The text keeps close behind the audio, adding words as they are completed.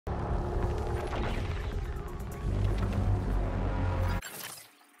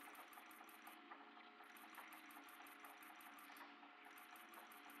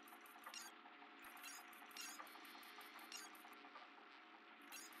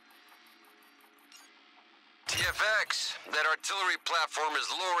VFX, that artillery platform is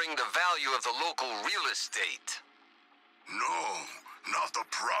lowering the value of the local real estate. No, not the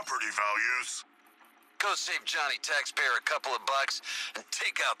property values. Go save Johnny taxpayer a couple of bucks and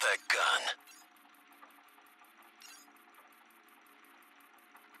take out that gun.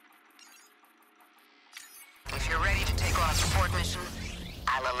 If you're ready to take on a support mission,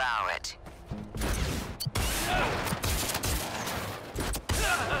 I'll allow it.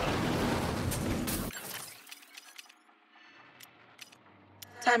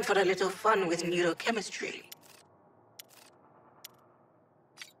 Time for a little fun with neurochemistry.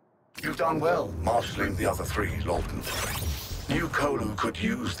 You've done well marshalling the other three, Lawton. New Kolu could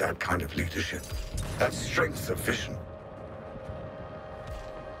use that kind of leadership. That strength of vision.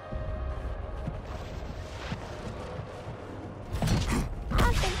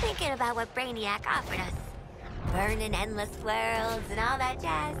 I've been thinking about what Brainiac offered us. Burning endless worlds and all that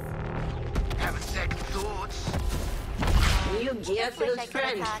jazz. Haven't second thoughts. New gear feels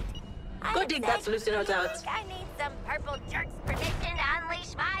friend. Go dig that solution out. I need some purple jerk's permission to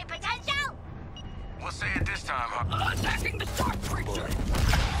unleash my potential! We'll say it this time, huh? Attacking the dark creature!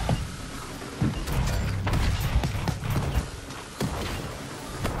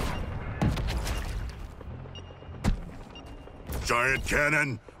 Giant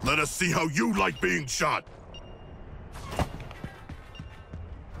cannon, let us see how you like being shot.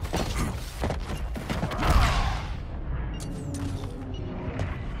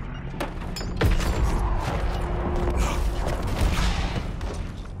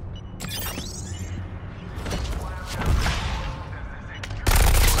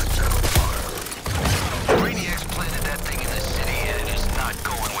 Brainiac's planted that thing in the city and it is not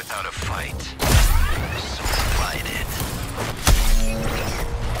going without a fight. So fight it.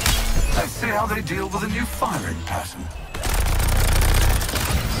 Let's see how they deal with a new firing pattern.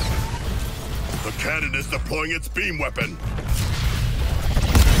 The cannon is deploying its beam weapon.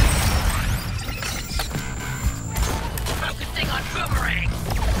 Focusing on Boomerang!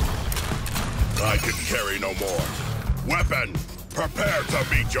 I can carry no more. Weapon, prepare to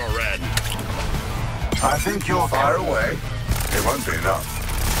meet your end. I think you'll fire away. It won't be enough.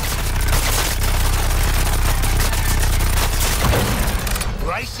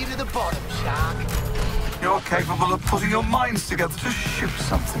 Race you to the bottom, Shark. You're capable of putting your minds together to shoot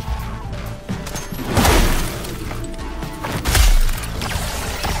something.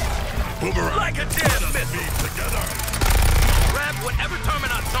 Boomerang, Like a damn missile! beam together. Grab whatever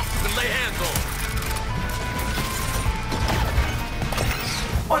Terminaut chunk you can lay hands on.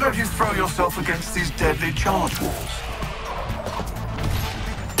 Why don't you throw yourself against these deadly charge walls?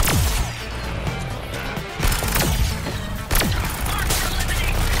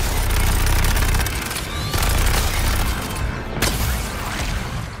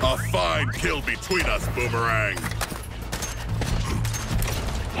 A fine kill between us, Boomerang.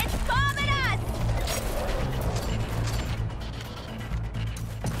 It's bombing us!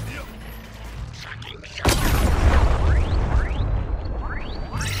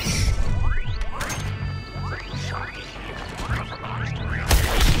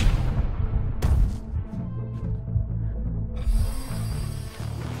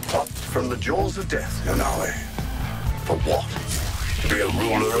 Up from the jaws of death, Yanawe. For what? To be a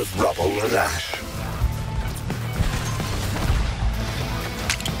ruler of rubble and ash.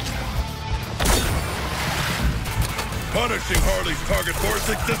 Punishing Harley's target for its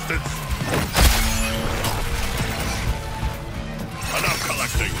existence. Enough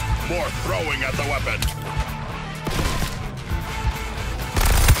collecting. More throwing at the weapon.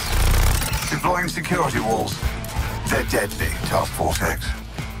 Deploying security walls. They're deadly, Task Force X.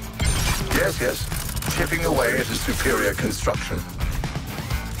 Yes. Chipping away at a superior construction.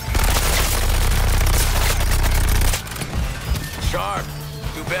 Sharp,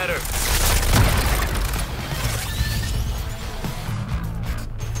 do better.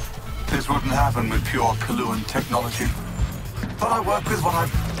 This wouldn't happen with pure Kaluan technology. But I work with what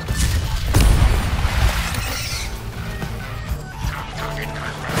I've...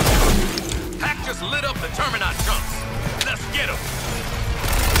 Pack just lit up the Terminaut chunks. Let's get him.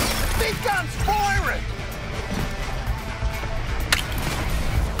 Big gun's firing!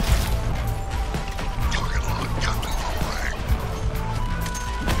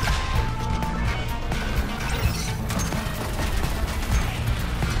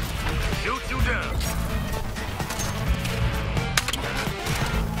 Shoot you down.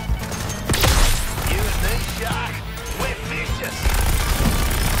 You and me, Shark, we're vicious!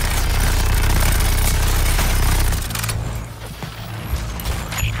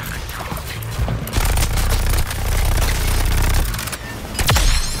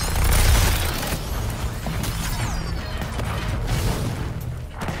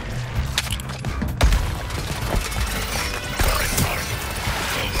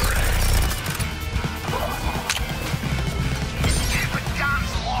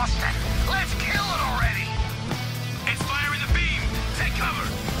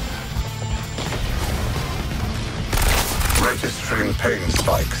 pain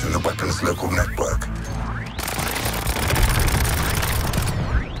spikes in the weapon's local network.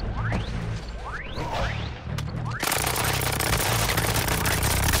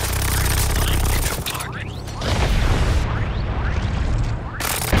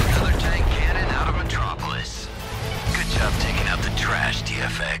 Another tank cannon out of Metropolis. Good job taking out the trash,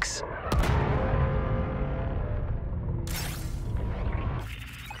 TFX.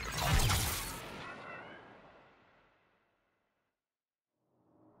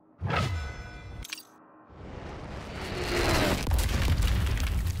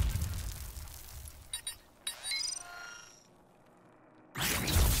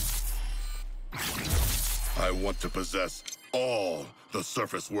 I want to possess all the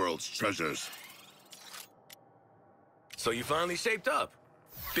surface world's treasures. So you finally shaped up.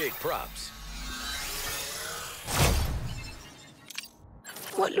 Big props.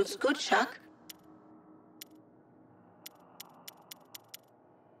 What looks good, Chuck?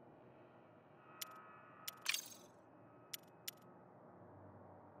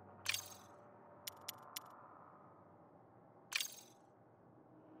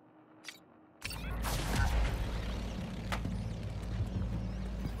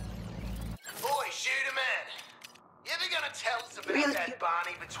 Shoot him in. You ever gonna tell us about Really? that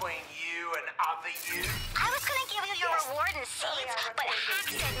Bonnie between you and other you? I was gonna give you your reward and seeds, but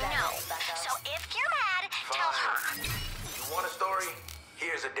Hack said no. So if you're mad, tell her. You want a story?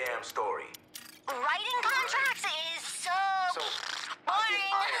 Here's a damn story. Writing contracts is so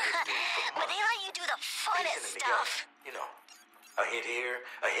boring. But they let you do the funnest stuff. You know, a hit here,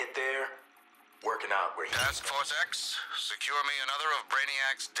 a hit there. Working out where you Task Force X, secure me another of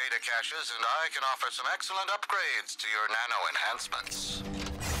Brainiac's data caches, and I can offer some excellent upgrades to your nano enhancements.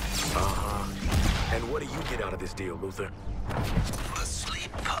 And what do you get out of this deal, Luther? The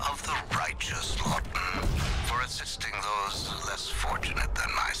sleep of the righteous, Lawton, for assisting those less fortunate than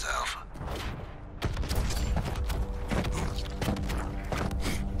myself.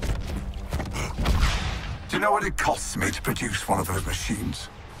 Do you know what it costs me to produce one of those machines?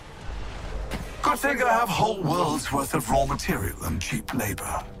 Good thing I have whole world's worth of raw material and cheap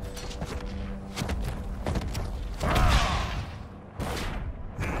labor.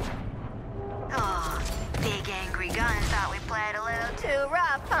 Aw, big angry gun thought we played a little too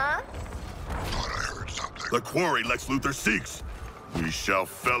rough, huh? Thought I heard something. The quarry Lex Luthor seeks. We shall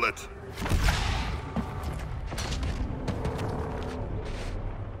fell it.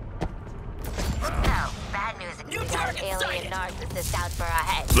 So, bad news if you got an alien narcissist out for our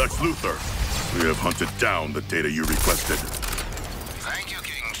heads. Lex Luthor, we have hunted down the data you requested. Thank you,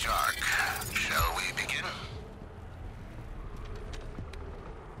 King Shark. Shall we begin?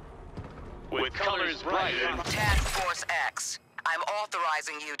 With colors bright and Task Force X, I'm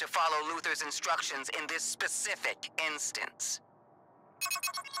authorizing you to follow Luther's instructions in this specific instance.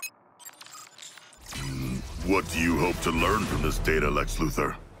 What do you hope to learn from this data, Lex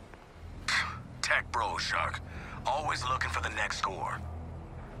Luthor? tech bro, Shark. Always looking for the next score.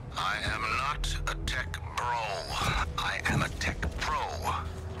 I am not a tech bro. I am a tech pro.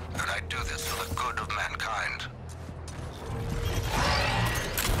 And I do this for the good of mankind.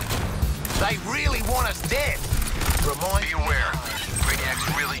 They really want us dead. Remind Be aware.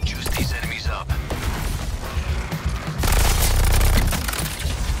 Brainiac's really juiced these enemies up.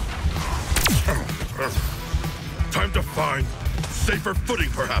 Time to find safer footing,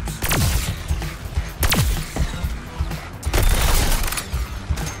 perhaps.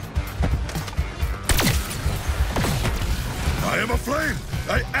 I am aflame!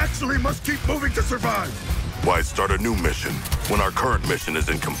 I actually must keep moving to survive! Why start a new mission when our current mission is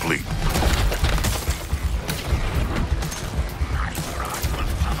incomplete?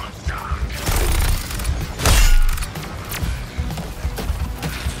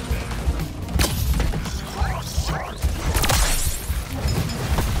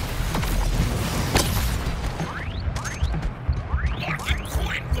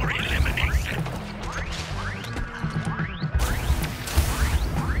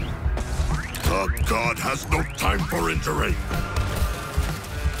 The god has no time for injury.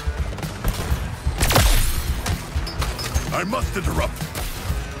 I must interrupt.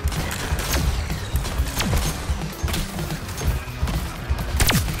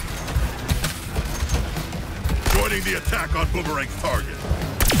 Joining the attack on Boomerang's target.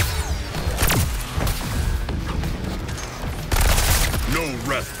 No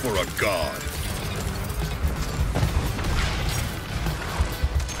rest for a god.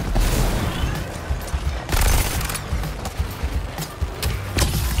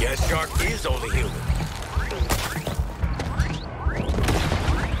 Guess Shark is only human.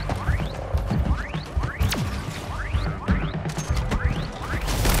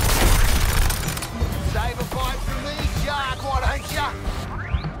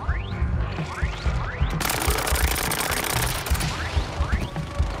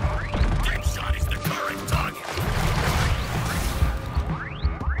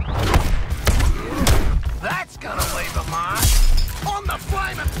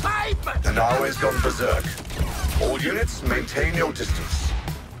 pavement! The Nawa has gone berserk. All units, maintain your distance.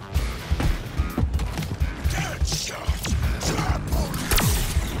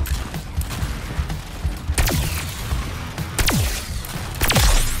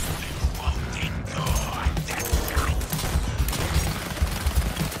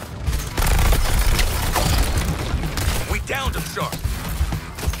 We downed him, Shark.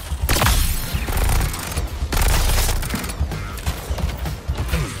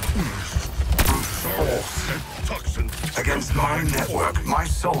 Against my network, my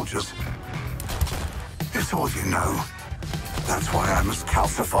soldiers. It's all you know. That's why I must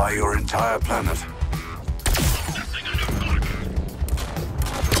calcify your entire planet.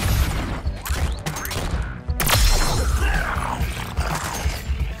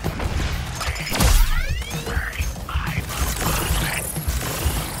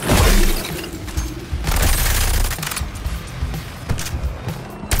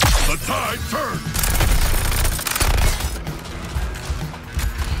 The tide turns!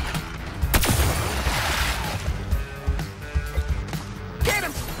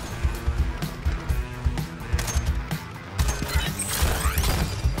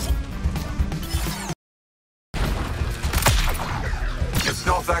 It's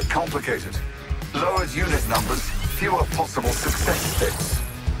not that complicated. Lowered unit numbers, fewer possible success states.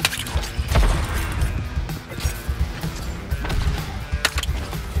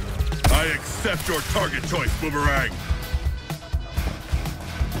 I accept your target choice, Boomerang.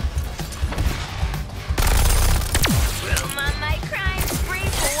 I'm on my crime spree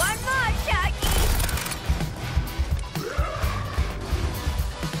for one more, Chucky.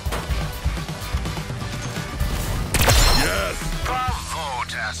 Yes! Bravo,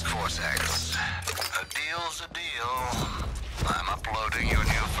 Task Force X. A deal's a deal. I'm uploading your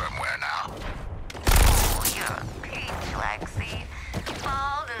new firmware now. Oh, you're a peach, Lexi.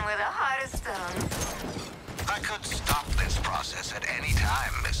 Bald and with a heart of stone. I could stop this process at any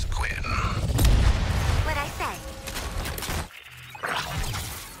time, Miss Quinn. What'd I say?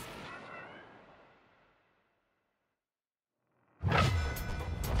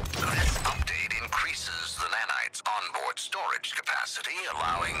 This update increases the nanites' onboard storage capacity,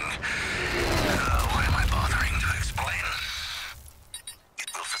 allowing... why am I bothering to explain? It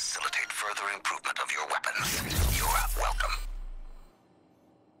will facilitate further improvement of your weapons. You're welcome.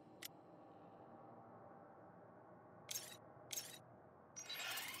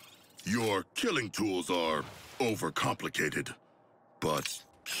 Your killing tools are overcomplicated, but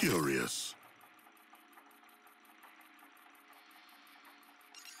curious.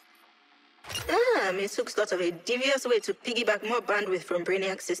 Miss Hook's thought of a devious way to piggyback more bandwidth from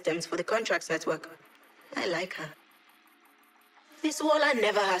Brainiac systems for the contracts network. I like her. Miss Waller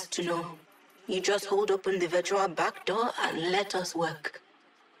never has to know. You just hold open the virtual back door and let us work.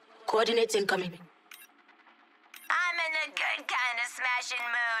 Coordinates incoming. I'm in a good kind of smashing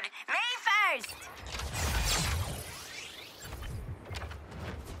mood. Me first!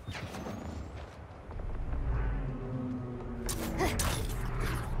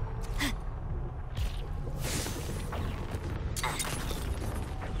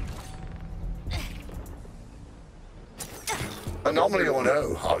 Anomaly or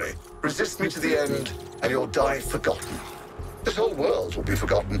no, Harley, resist me to the end, and you'll die forgotten. This whole world will be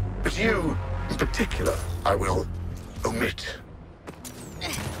forgotten, but you, in particular, I will omit.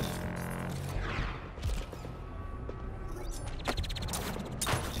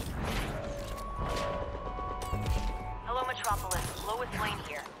 Hello, Metropolis. Lois Lane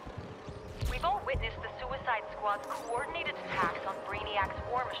here. We've all witnessed the Suicide Squad's coordinated attacks on Brainiac's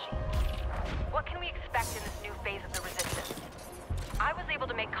war machine. What can we expect in this new phase of the Resistance? I was able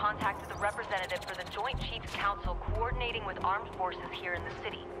to make contact with a representative for the Joint Chiefs Council coordinating with armed forces here in the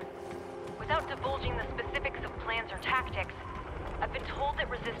city. Without divulging the specifics of plans or tactics, I've been told that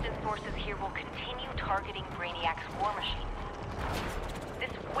Resistance forces here will continue targeting Brainiac's war machines.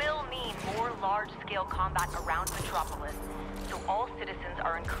 This will mean more large-scale combat around Metropolis, so all citizens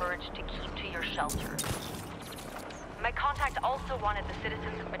are encouraged to keep to your shelters. My contact also wanted the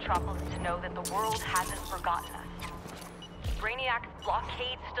citizens of Metropolis to know that the world hasn't forgotten us. Brainiac's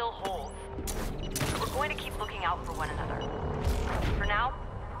blockade still holds. We're going to keep looking out for one another. For now,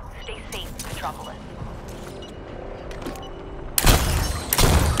 stay safe, Metropolis.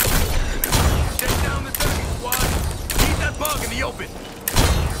 Take down the enemy, squad! Keep that bug in the open!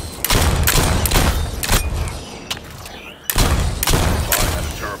 If I had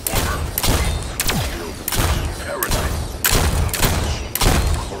a terraformer, paradise,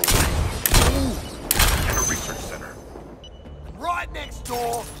 coral reef, and a research center. Right next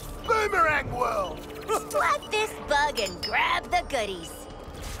door, Boomerang World! Slap this bug and grab the goodies.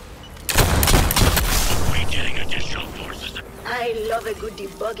 getting additional forces. I love a good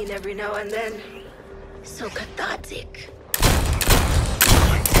debugging every now and then. So cathartic.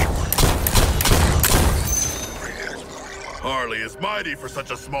 Harley is mighty for such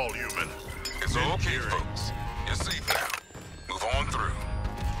a small human. It's okay, folks. You're safe now. Move on through.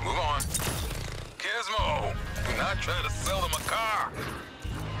 Move on. Gizmo, do not try to sell them a car.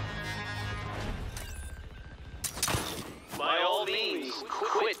 By all means,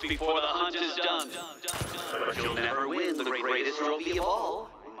 quit before the hunt is done. But you'll never win the greatest trophy of all.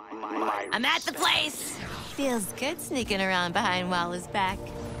 I'm at the place. Feels good sneaking around behind Walla's back.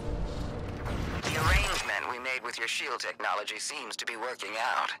 The arrangement we made with your shield technology seems to be working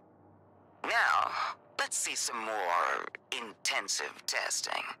out. Now, let's see some more intensive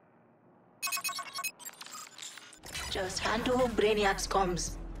testing. Just handle Brainiac's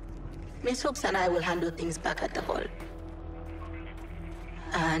comms. Miss Hooks and I will handle things back at the hall.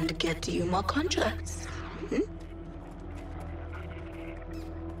 And get you more contracts.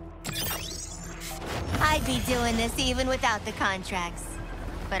 I'd be doing this even without the contracts.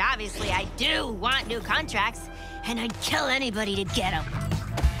 But obviously I do want new contracts, and I'd kill anybody to get them.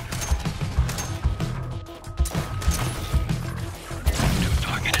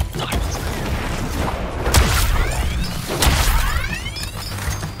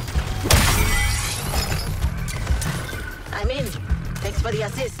 I'm in. Thanks for the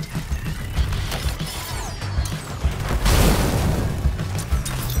assist.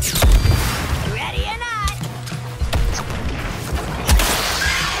 Ready or not?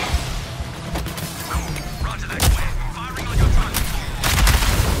 Roger that, Quinn. Firing on your target.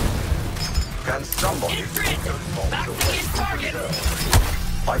 Can somebody Back to his target!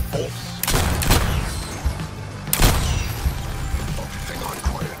 by force? Hang on,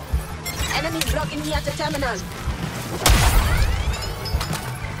 quiet. Enemies blocking me at the terminal.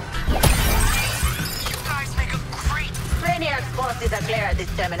 You guys make a great... Brainiac's forces are clear at this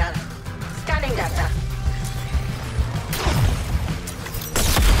terminal. Scanning data.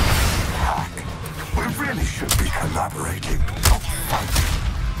 Hack. We really should be collaborating.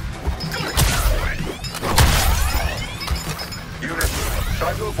 Unit,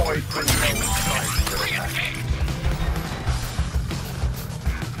 try to avoid putting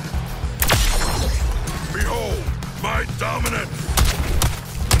Behold, my dominance!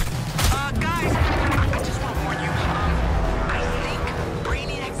 Guys, I just want to warn you. I think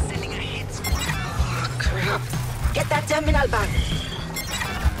Brainiac's sending a hit squad. Crap. Get that terminal back.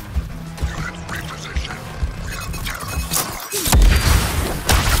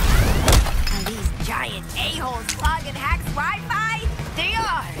 Are these giant a-holes clogging Hack's Wi-Fi? They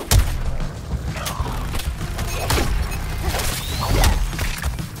are!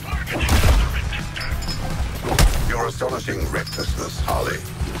 Your astonishing recklessness, Harley,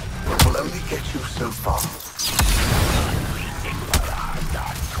 will only get you so far.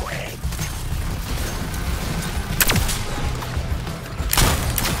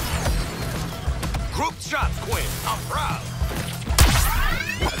 Group shots, Quinn. I'm proud.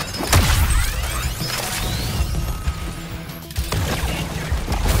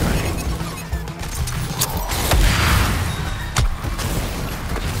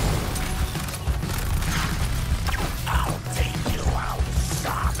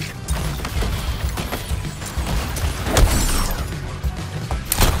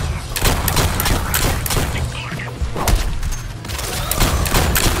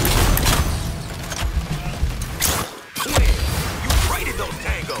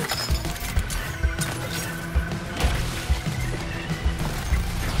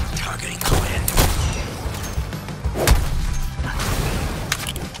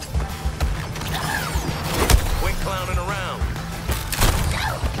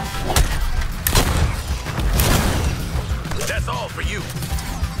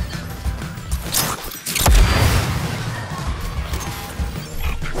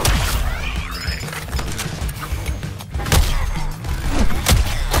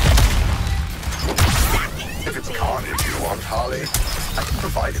 Harley. I can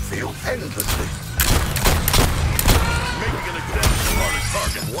provide it for you endlessly. Making an example on a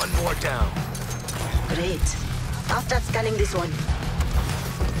target. One more down. Great. I'll start scanning this one.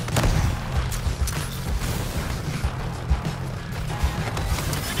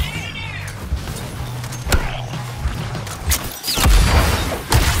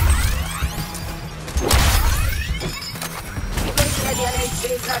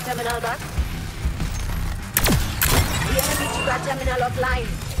 Terminal back. The enemy took our terminal offline.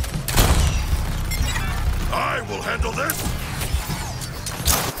 I will handle this.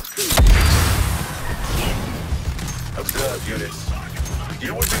 Observe units.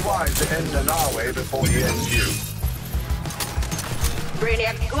 You would be wise to end Nanawe before he ends you.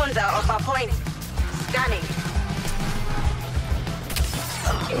 Brainiac goons are off our point. Scanning.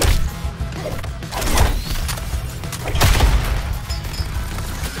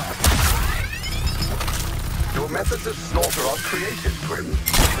 Your methods of slaughter are creative, Quinn.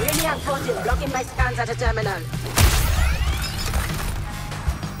 Brainiac forces blocking my scans at a terminal.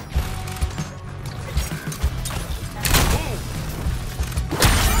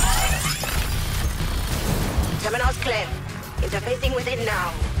 Terminal's clear. Interfacing with it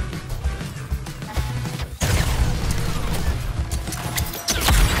now.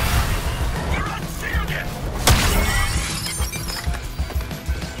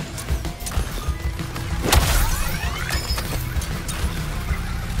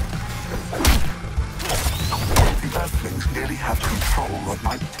 The Earthlings nearly have control of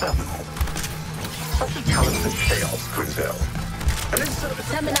my terminal. Such a talent in chaos, Quinzel. And in service...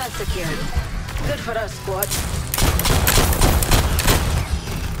 Terminal secured. Good for us, squad.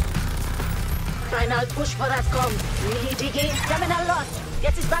 Final push for that com. Really digging. Terminal lost.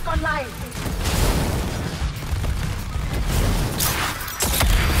 Get it back online.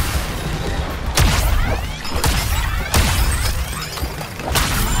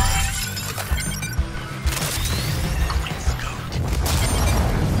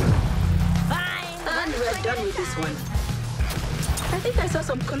 Fine. And we're done with this one. I think I saw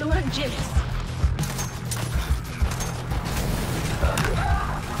some Kuluan gyms.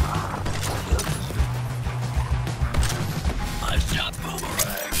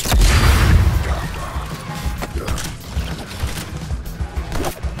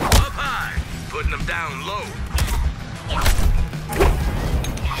 Putting them down low.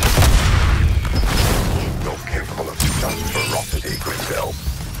 You're capable of such ferocity, Quinzel.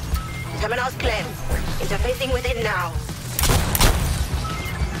 Terminal's clear. Interfacing with it now.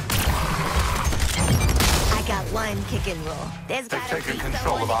 I got one kick and roll. There's They've gotta taken be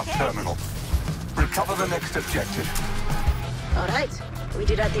control someone of our to hit. terminal. Recover the next objective. All right. We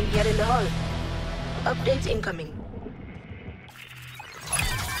did our thing here in the hall. Updates incoming.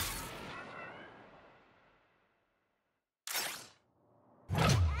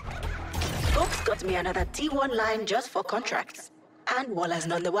 Folks got me another T1 line just for contracts. And Waller's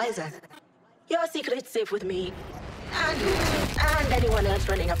none the wiser. Your secret's safe with me. And Luke. And anyone else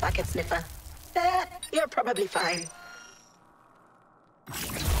running a packet sniffer. You're probably fine.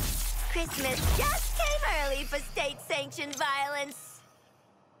 Christmas just came early for state-sanctioned violence.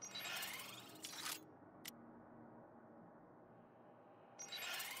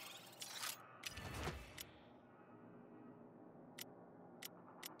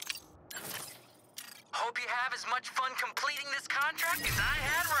 Hope you have as much fun completing this contract as I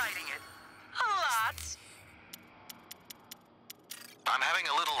had writing it. A lot. I'm having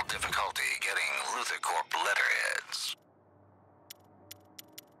a little difficulty getting Luthercorp letterheads.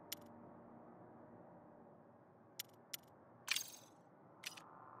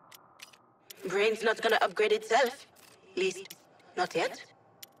 Brain's not gonna upgrade itself. At least, not yet.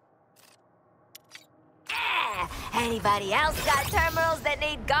 Anybody else got terminals that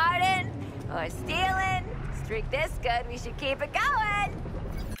need guarding or stealing? Streak this good, we should keep it going.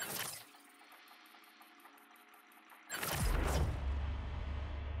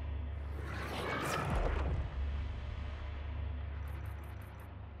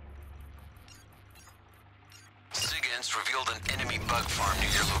 SIGINT revealed an enemy bug farm near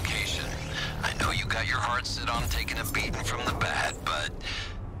your location. I know you got your heart set on taking a beating from the bad, but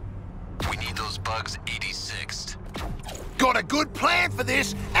we need those bugs 86'd. Got a good plan for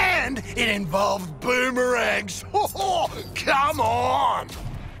this, and it involves boomerangs. Come on!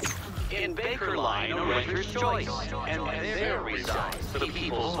 In Baker Line, a ranger's choice, and there resides the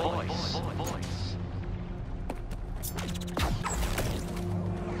people's voice.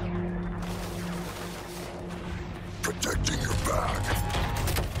 Protecting your back.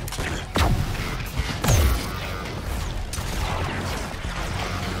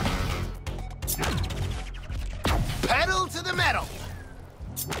 Pedal to the metal!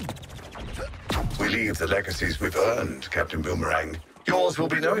 We leave the legacies we've earned, Captain Boomerang. Yours will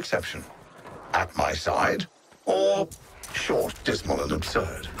be no exception. At my side, or short, dismal, and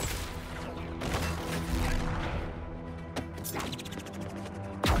absurd.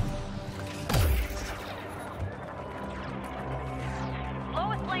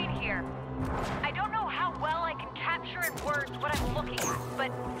 Lois Lane here. I don't know how well I can capture in words what I'm looking at,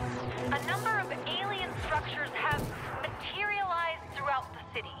 but a number of alien structures have materialized throughout the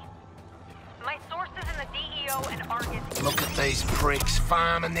city. My sources in the DEO and Argus... Look at these pricks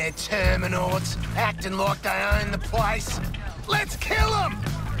farming their terminals, acting like they own the place. Let's kill them!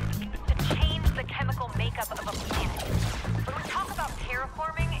 To change the chemical makeup of a planet. When we talk about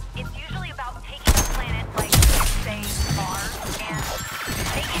terraforming, it's usually about taking a planet like, say, Mars, and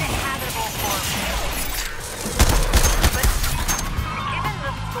making it habitable for humans. But given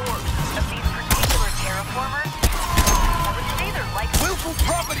the source of these particular terraformers, I would say they're like... Willful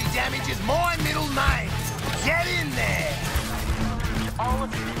property damage is my middle name. Get in there! All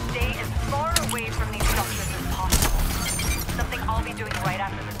of you to stay as far away from these structures as possible. Something I'll be doing right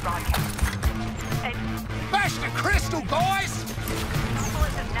after this broadcast. And... Bash the crystal, guys!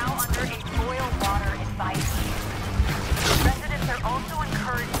 Metropolis is now under a boil water advisory. Residents are also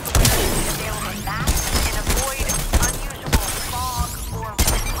encouraged to wear the available masks and avoid unusual fog or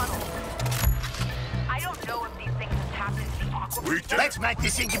tunnels. I don't know if these things have happened to the aquifer. Let's make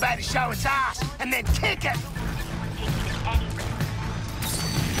this incubator show its ass, and then kick it!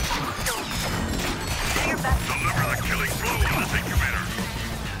 Deliver the killing blow on this incubator.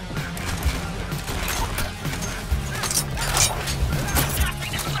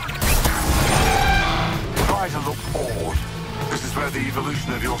 Try to look forward. This is where the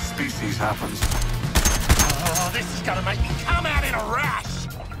evolution of your species happens. Oh, this is gonna make me come out in a rash!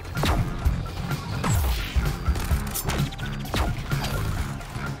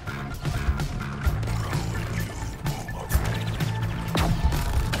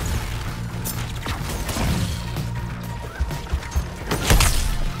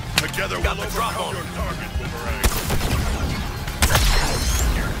 Together we'll overcome your target, Boomerang.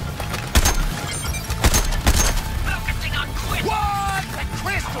 Focusing on Quinn! What? The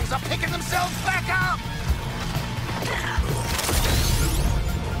crystals are picking themselves back up!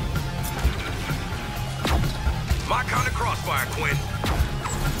 My kind of crossfire, Quinn.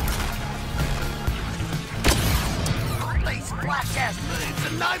 These flash-ass moves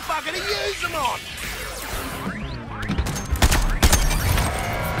and no fucking to use them on!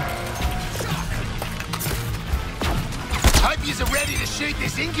 Hope yous are ready to shoot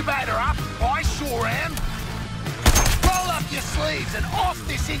this incubator up. I sure am. Roll up your sleeves and off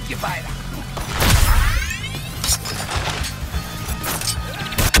this incubator.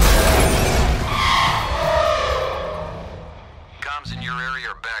 Comms in your area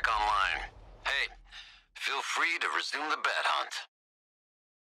are back online. Hey, feel free to resume the bat hunt.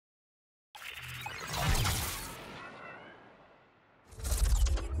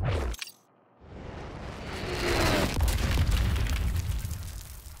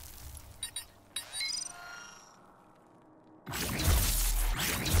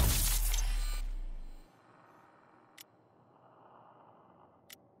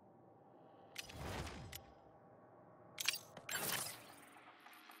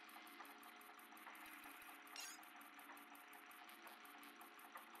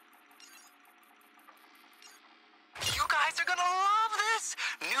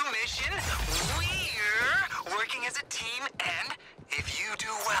 mission, we're working as a team, and if you do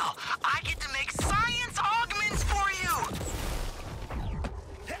well, I get to make science augments for you!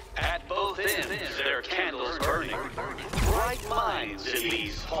 At both ends, there are candles burning. Bright minds in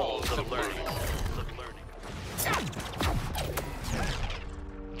these halls of learning.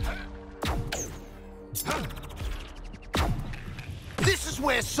 This is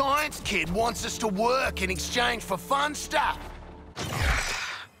where Science Kid wants us to work in exchange for fun stuff.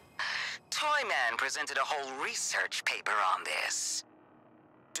 Toyman presented a whole research paper on this.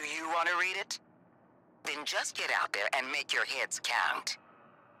 Do you want to read it? Then just get out there and make your hits count.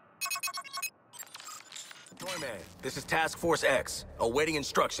 Toyman, this is Task Force X, awaiting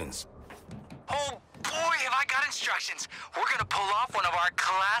instructions. Oh boy, have I got instructions. We're gonna pull off one of our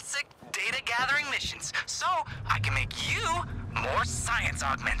classic data gathering missions, so I can make you more science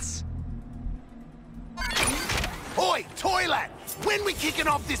augments. Oi, Toylat! When we kicking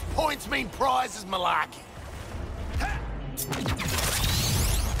off this points mean prizes malarkey?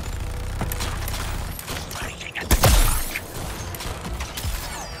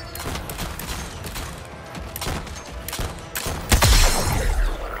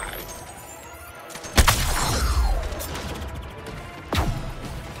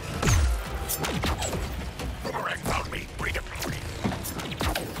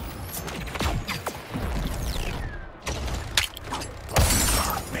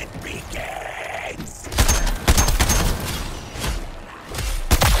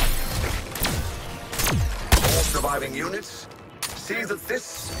 Surviving units, see that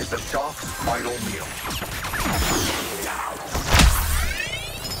this is the Dark's final meal.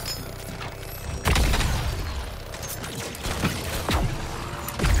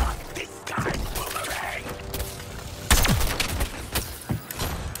 This guy, Boomerang.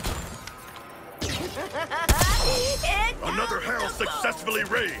 Another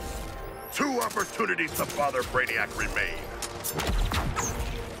 2 opportunities to bother Brainiac remain.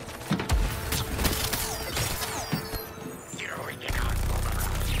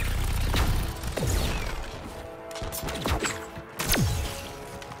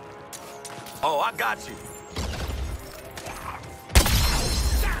 Oh, I got you.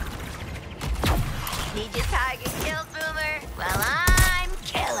 Need your target killed, Boomer? Well, I'm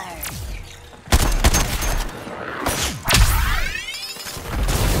killer.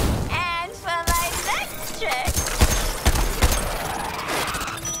 And for my next trick...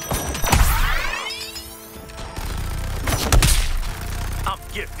 I'm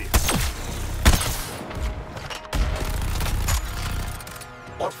gifted.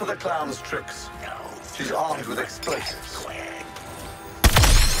 What for the clown's tricks? She's armed with explosives.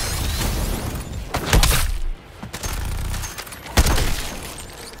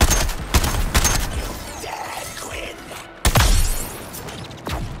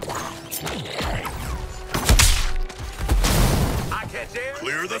 I catch air.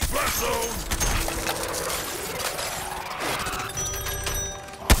 Clear the splash zone!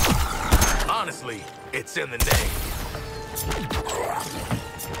 Honestly, it's in the name.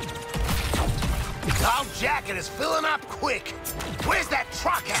 Our jacket is filling up quick. Where's that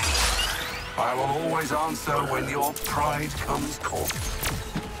truck at? I will always answer when your pride comes calling.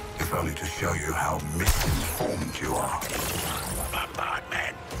 If only to show you how misinformed you are.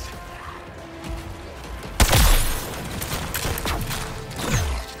 Bombardment.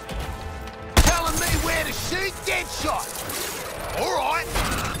 Telling me where to shoot? Deadshot. All right.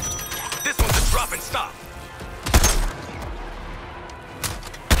 This one's a drop and stop.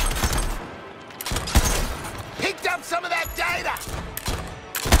 Picked up some of that data.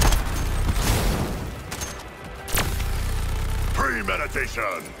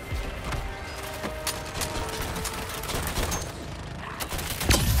 Premeditation.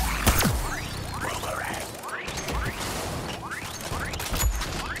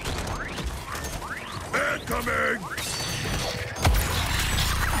 Incoming.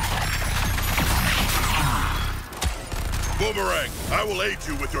 Boomerang, I will aid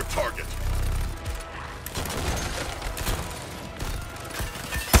you with your target.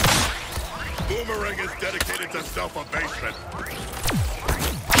 Boomerang is dedicated to self-abasement.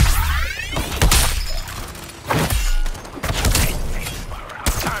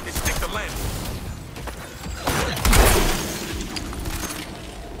 Time to stick the landing.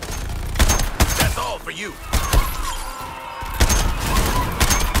 That's all for you.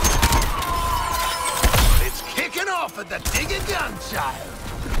 It's kicking off at the Digger Gun Child.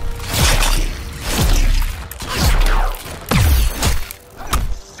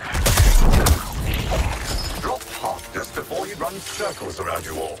 Drop hot just before you run circles around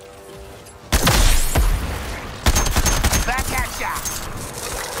you all. Back at ya!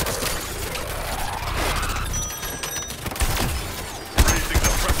 Raising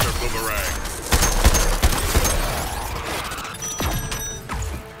the pressure, Boomerang.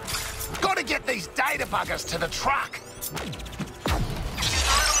 Gotta get these data buggers to the truck. Just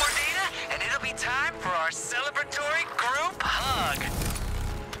a little more data, and it'll be time for our celebratory group hug.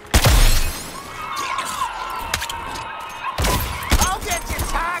 I'll get your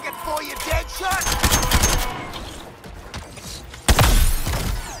target for you, Deadshot!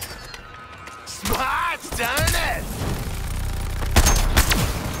 Smarts, don't it?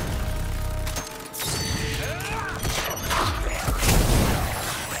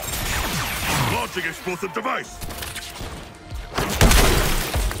 Launching explosive device.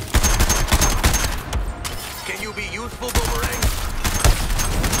 Can you be useful, Boomerang?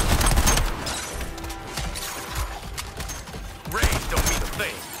 Range don't mean a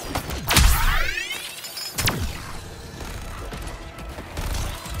thing.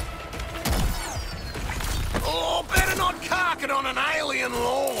 Oh, better not cark it on an alien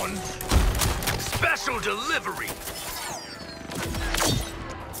lawn. Special delivery.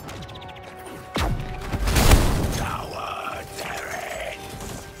 Tower Terrace.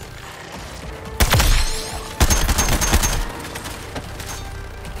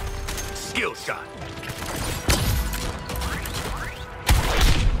 Skill shot.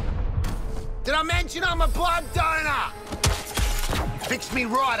 Did I mention I'm a blood donor? Fix me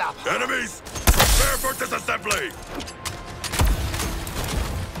right up. Enemies, prepare for disassembly.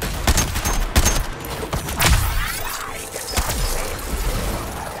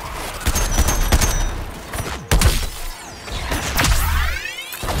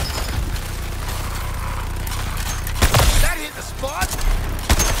 That hit the spot.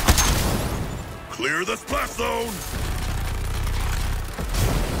 Clear the splash zone.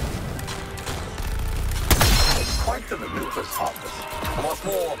 Quite the maneuver's harmless. And what's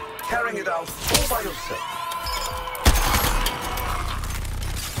more, carrying it out all by yourself.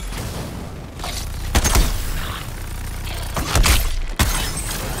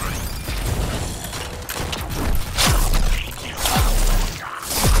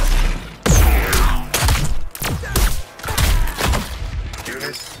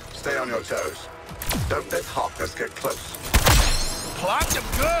 Stay on your toes. Don't let Harkness get close. Clocked him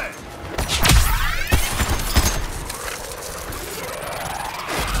good!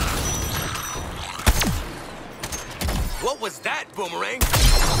 What was that, Boomerang?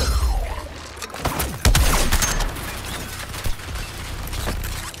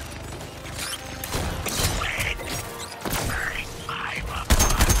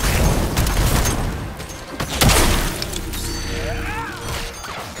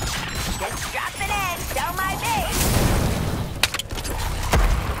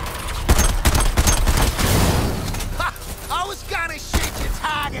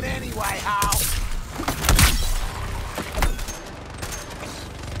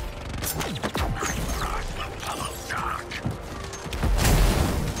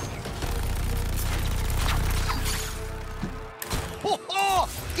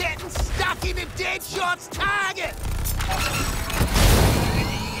 Deadshot's target!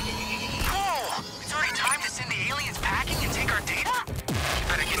 Oh! It's already time to send the aliens packing and take our data?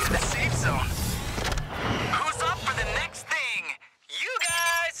 Better get to the safe zone. Who's up for the next thing? You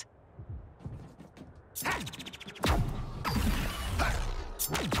guys!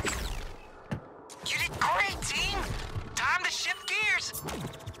 You did great, team! Time to shift gears!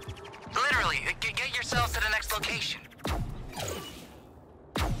 Literally, get yourselves to the next location.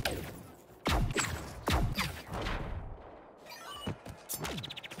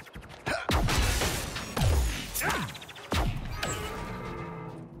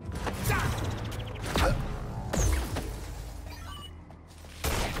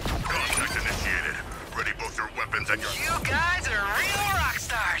 You guys are real rock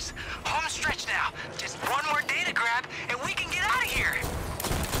stars. Home stretch now. Just one more data grab, and we can get out of here.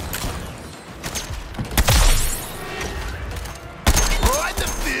 Ride the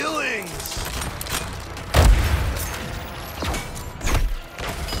feelings.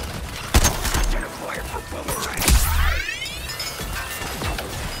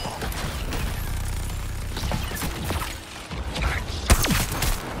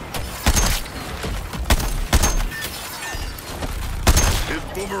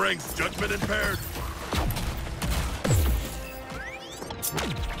 Boomerang's judgment impaired.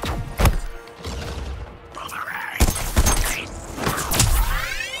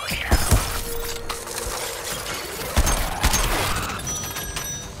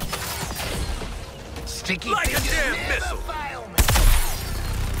 Sticky like a damn missile.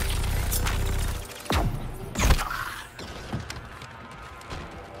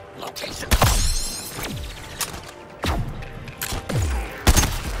 Location.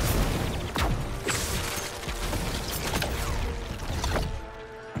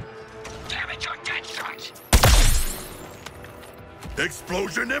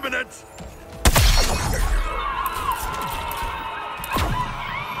 Explosion imminent!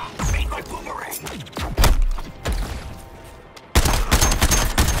 Made my boomerang!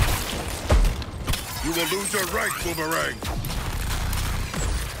 You will lose your right, Boomerang!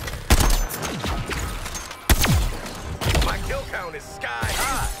 My kill count is sky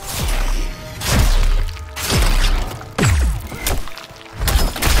high!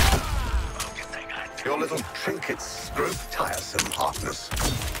 Your little trinkets grow tiresome, Harkness.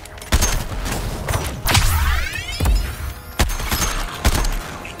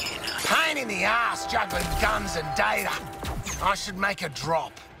 Pain in the ass juggling guns and data. I should make a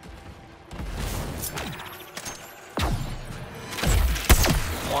drop.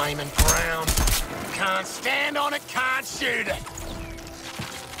 Flaming ground. Can't stand on it, can't shoot it.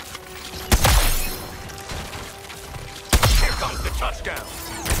 Here comes the touchdown.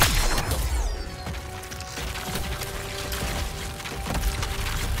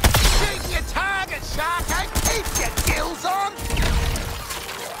 Shoot your target, Sharko! Keep your gills on!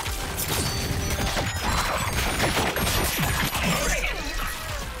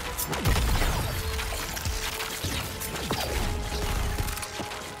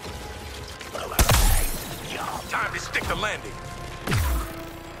 Time to stick the landing.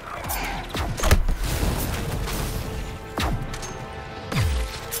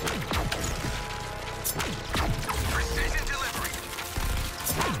 Precision delivery.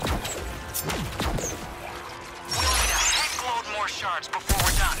 We'll need a heckload more shards before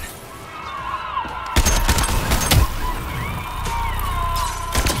we're done.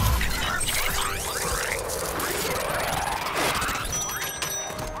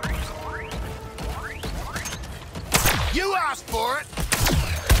 You asked for it!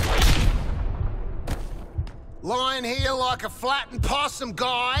 Lying here like a flattened possum,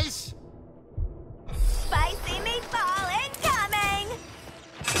 guys! Spicy meatball incoming!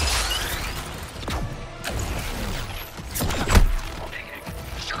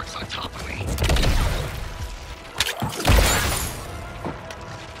 Shark's on top of me.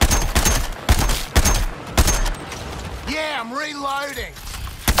 Yeah, I'm reloading.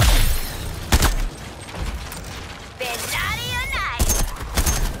 Been naughty or nice?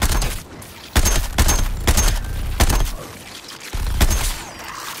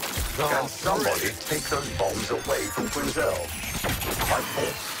 Can somebody take those bombs away from Quinzel? By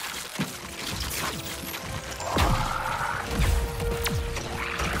force.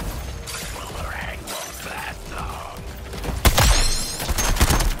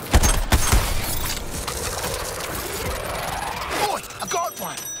 Boy, I got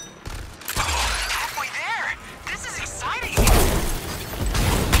one. Halfway there. This is exciting.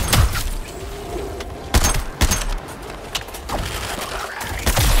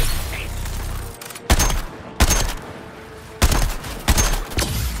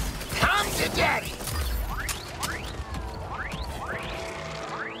 Come to daddy.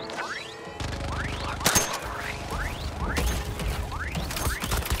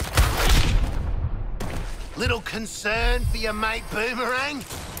 Little concern for your mate Boomerang?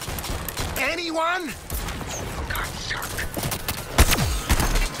 Anyone?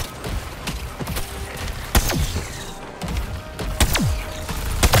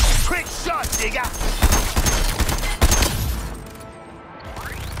 Quick shot, digger!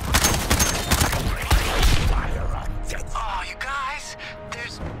 Oh, you guys,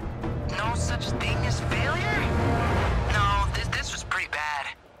 there's no such thing as failure? No, this was pretty bad.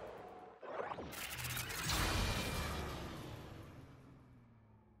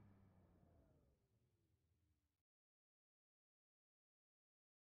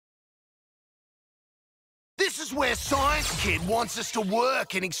 This is where Science Kid wants us to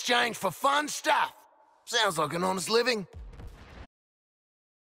work in exchange for fun stuff. Sounds like an honest living.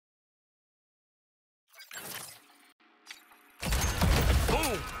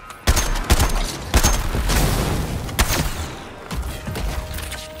 Boom!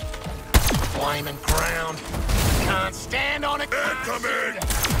 Flaming ground. Can't stand on it. Come in!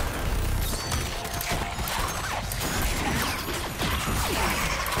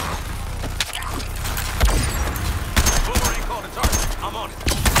 Boomerang called a target. I'm on it.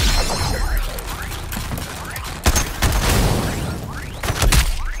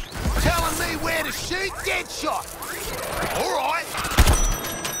 Telling me where to shoot? Deadshot! All right.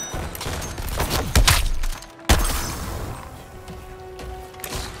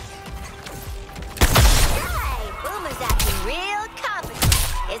 Hey, Boomer's acting real confident.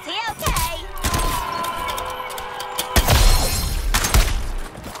 Is he okay?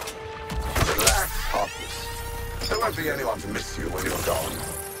 Relax, Heartless. There won't be anyone to miss you when you're gone.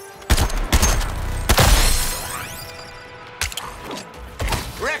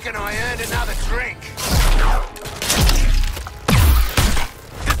 Reckon I earned another drink.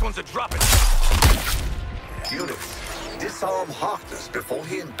 This one's a dropping. Units, disarm Heartless before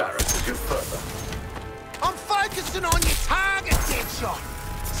he embarrasses you further. I'm focusing on your target, Deadshot.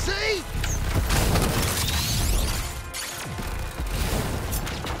 See?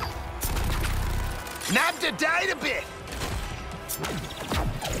 Nabbed a data bit.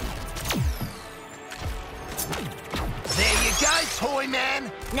 There you go, toy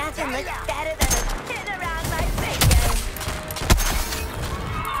man. Nothing looks better than a pin around my finger.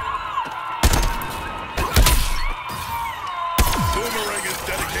 Boomerang is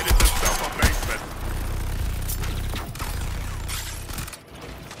dedicated to self-abasement.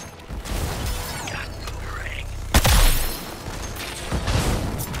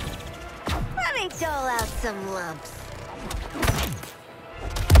 Let me dole out some lumps.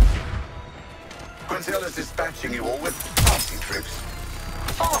 Quinzel is dispatching you all with party troops.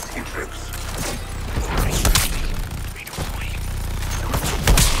 Party troops.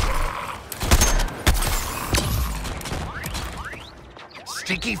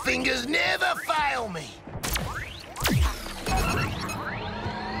 Sticky fingers never fail me.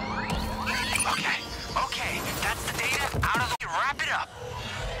 Okay, that's the data out of the way. Wrap it up.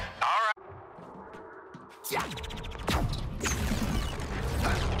 All right. Yeah.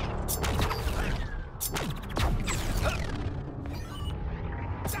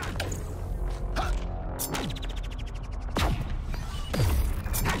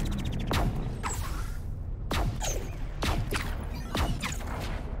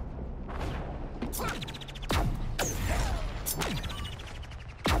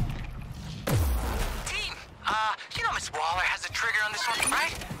 Lewis Waller has a trigger on this one,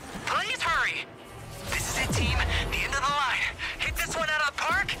 right? Please hurry. This is it, team. The end of the line. Hit this one out of the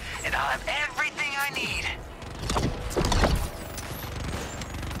park, and I'll have everything I need.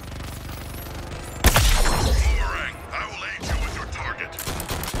 Boomerang, I will aid you with your target.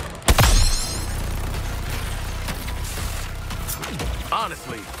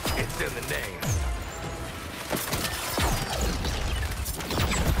 Honestly, it's in the name.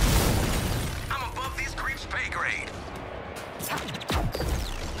 I'm above these creeps' pay grade.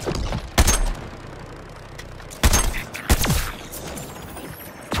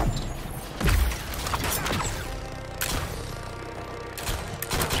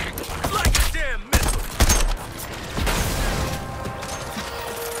 Like a damn missile!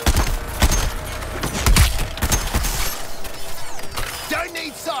 Don't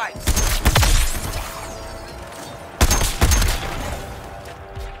need sights!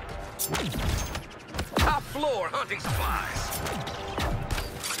 Top floor hunting supplies.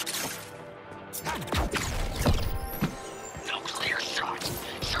 No clear shot.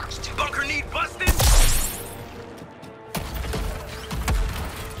 Sharks too. Bunker need busting?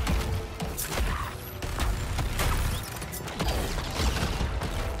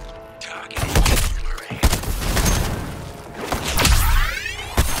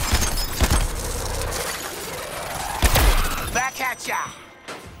 Back at ya!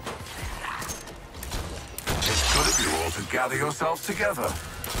 It's good of you all to gather yourselves together.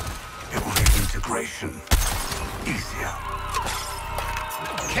 It will make integration easier.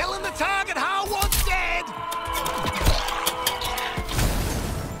 Killing the target, Harwood's dead!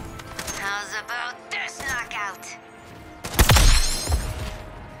 How's about this knockout?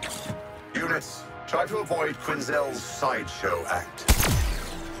 Units, try to avoid Quinzel's sideshow act.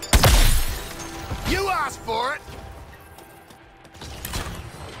 You asked for it!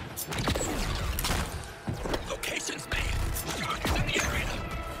 Locations made. Sharks in the area.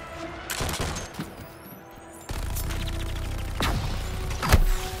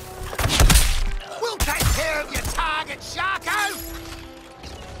 We'll take care of your target, Sharko!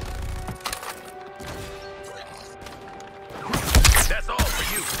 That's all for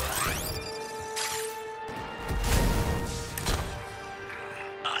you.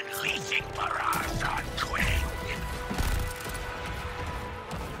 Unleashing barrage on Twin.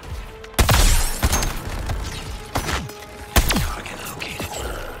 Target located.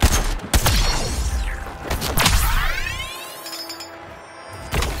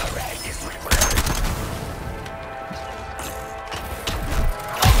 Boomerang is repaired.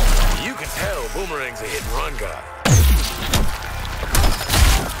 You can tell Boomerang's a hit-and-run guy.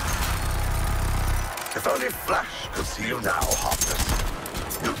 If only Flash could see you now, Harkness.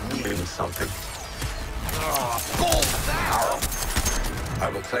 You'd mean something. Oh, balls out! I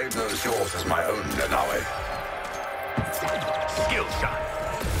will claim those yours as my own, Denawi. Skill shot.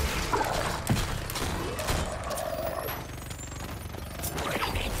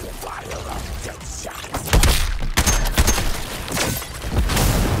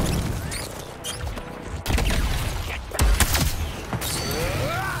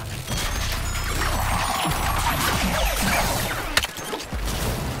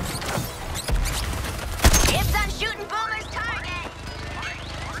 Dibs on shooting Boomer's target!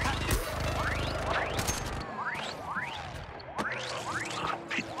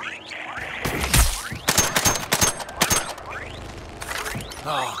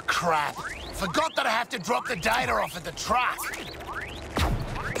 Oh, crap. Forgot that I have to drop the data off at the truck.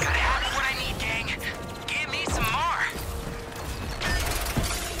 Got half of what I need, gang. Give me some more.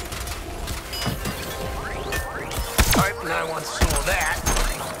 Hope no one saw that.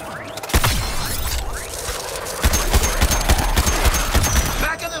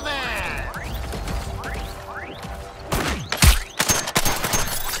 Back of the van!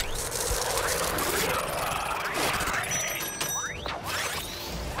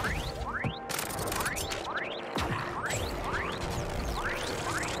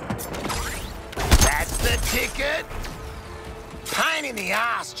 That's the ticket. Pain in the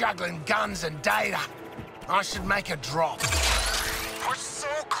ass juggling guns and data. I should make a drop. We're so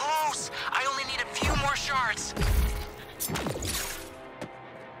close. I only need a few more shards.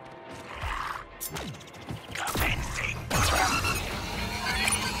 Commencing.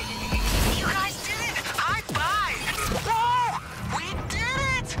 You guys did it! High five! Whoa! We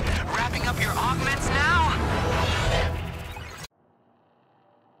did it! Wrapping up your augments now?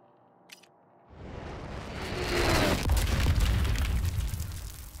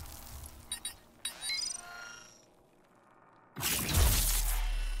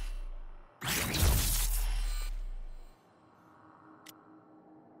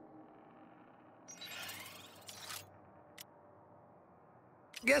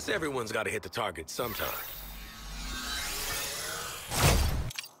 Guess everyone's got to hit the target sometime.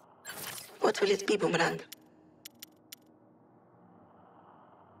 What will it be, Boomerang?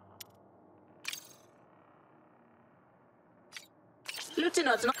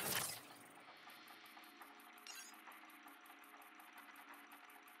 Lieutenant, no.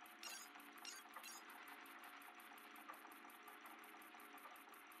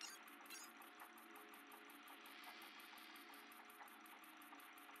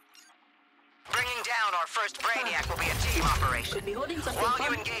 Bringing down our first Brainiac will be a team operation. While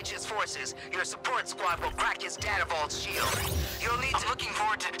you engage his forces, your support squad will crack his data vault's shield. You'll need to... I'm looking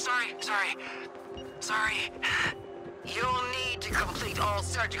forward to... Sorry. You'll need to complete all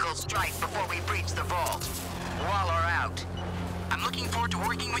surgical strikes before we breach the vault. Waller out. I'm looking forward to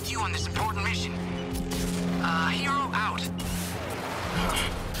working with you on this important mission. Hero out.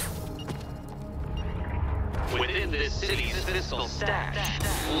 Within this city's physical stash,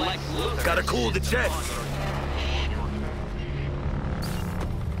 Lex Luthor... Gotta cool the jet!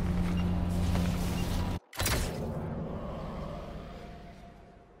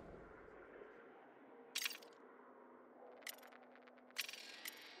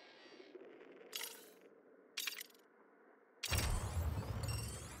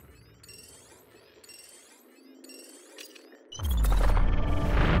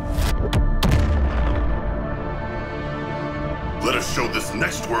 Let us show this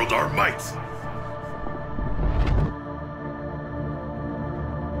next world our might!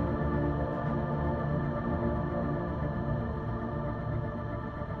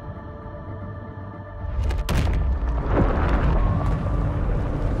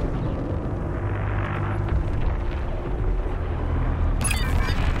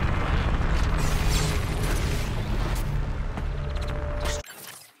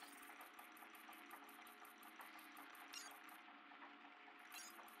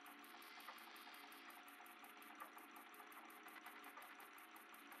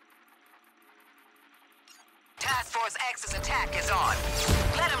 Task Force X's attack is on.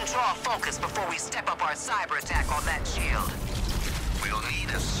 Let him draw focus before we step up our cyber attack on that shield. We'll need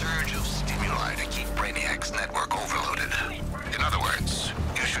a surge of stimuli to keep Brainiac's network overloaded. In other words,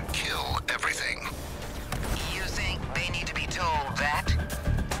 you should kill everything. You think they need to be told that?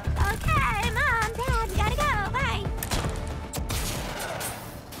 Okay, Mom, Dad, we gotta go. Bye.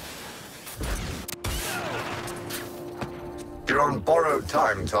 You're on borrowed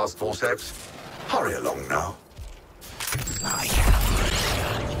time, Task Force X. Hurry along now. I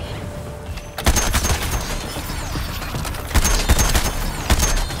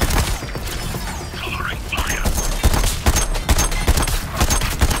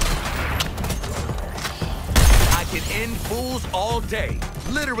can end fools all day.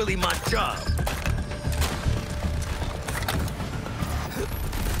 Literally my job.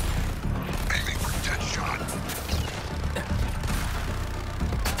 Aiming for Deadshot.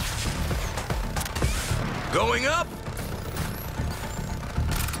 Going up!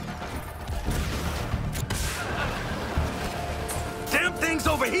 Damn thing's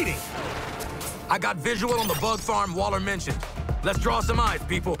overheating! I got visual on the bug farm Waller mentioned. Let's draw some eyes,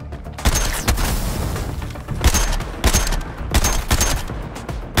 people.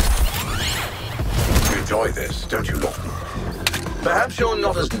 You enjoy this, don't you, Lawton? Perhaps you're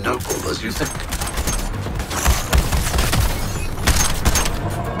not as noble as you think.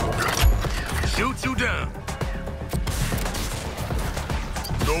 Shoot you down.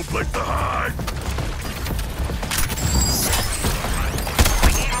 No place to hide!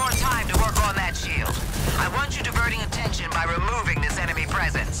 We need more time to work on that shield. I want you diverting attention by removing this enemy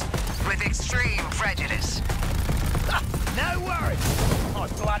presence. With extreme prejudice. No worries. I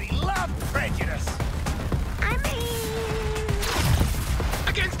bloody love prejudice. I mean...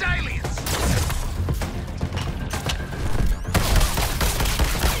 Against aliens.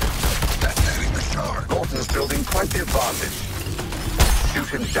 Detonating the shard. Lawton's building quite the advantage. Shoot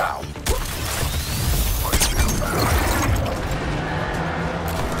him down.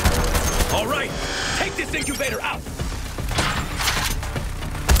 All right, take this incubator out.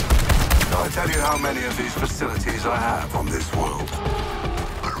 Shall I tell you how many of these facilities I have on this world?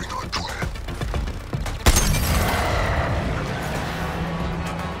 Very good plan.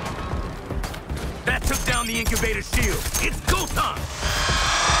 That took down the incubator shield. It's go time!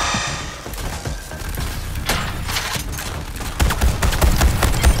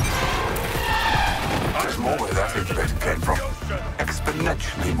 There's more where that incubator came from.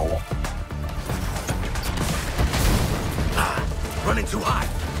 Exponentially more. Running too high.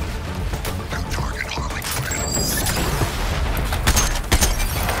 New target Harley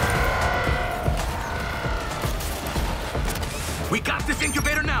Quinn. We got this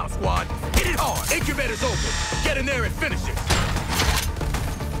incubator now, squad. Hit it hard. Incubator's open. Get in there and finish it.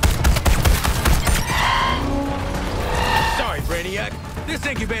 Sorry, Brainiac. This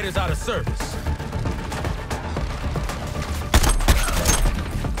incubator's out of service.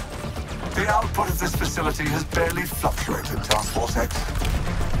 The output of this facility has barely fluctuated, Task Force X.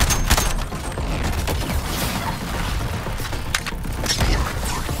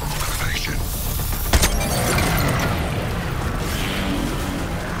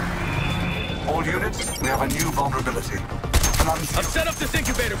 All units, we have a new vulnerability. I've set up this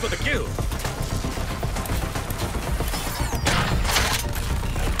incubator for the kill.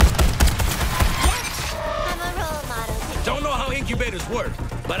 I'm a role model. Don't know how incubators work,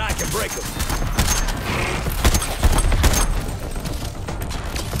 but I can break them.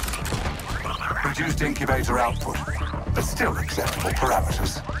 Reduced incubator output, but still acceptable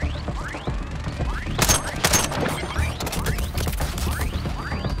parameters.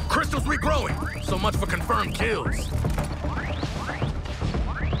 Crystal's regrowing. So much for confirmed kills.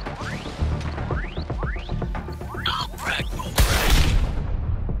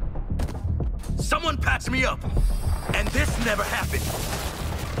 Someone patch me up. And this never happened.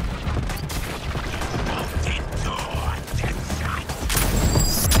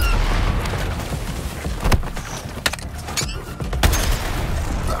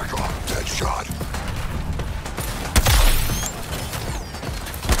 Back off, Deadshot.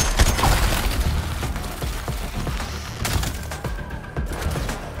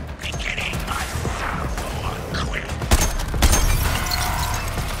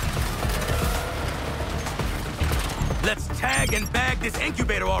 Let's tag and bag this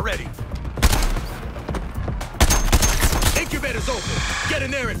incubator already. Incubator's open. Get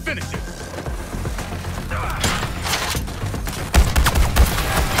in there and finish it.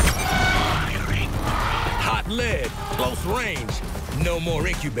 Hot lead, close range. No more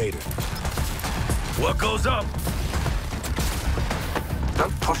incubator. What goes up?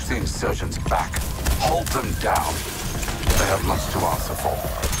 Don't push the insurgents back. Hold them down. They have much to answer for.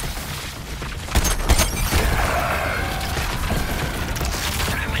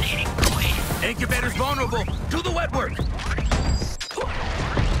 Incubator's vulnerable. Do the wet work.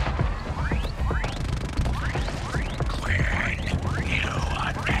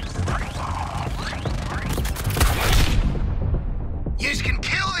 Yous can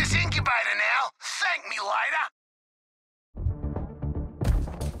kill this incubator now. Thank me later.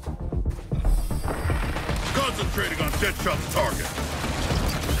 Concentrating on Deadshot's target.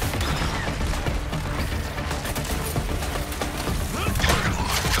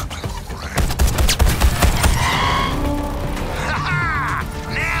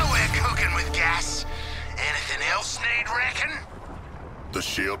 The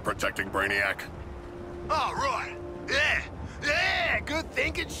shield protecting Brainiac? Oh, right. Yeah. Yeah, good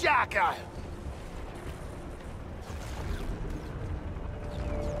thinking, Sharko.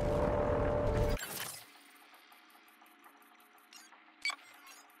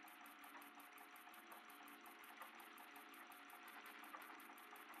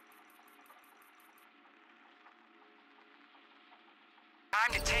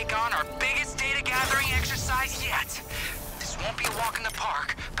 Time to take on our biggest data gathering exercise yet. This won't be a walk in the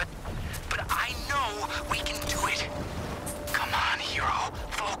park, but I know we can do it. Come on, hero.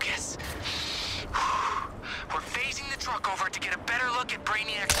 Focus. We're phasing the truck over to get a better look at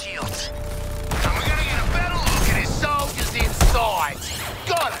Brainiac's shields. And we're gonna get a better look at his soldiers inside.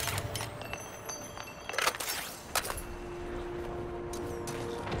 Got it.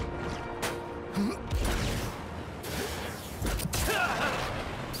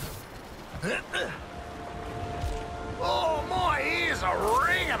 Oh, my ears are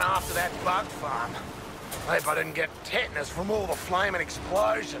ringing after that bug farm. Hope I didn't get tetanus from all the flaming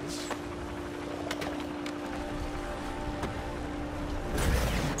explosions.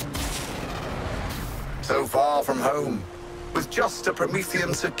 So far from home, with just a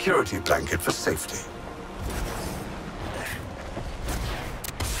Promethean security blanket for safety.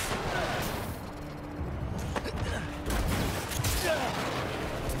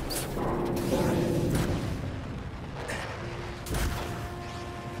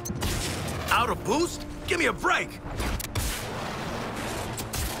 Out of boost? Give me a break!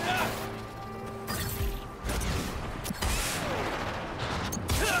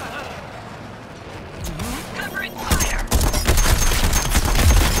 Covering fire!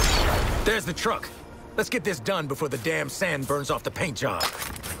 There's the truck. Let's get this done before the damn sand burns off the paint job.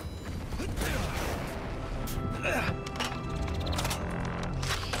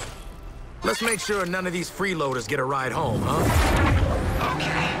 Let's make sure none of these freeloaders get a ride home, huh?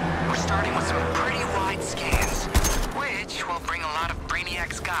 Okay, we're starting with some pretty wide scans, which will bring a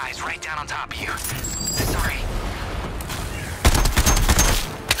on top of you. Sorry.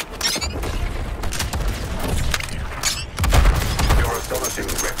 Your astonishing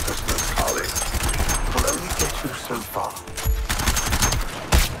recklessness, Harley, will only get you so far.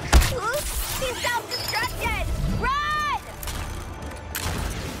 Oops, he's self-destructed! Run!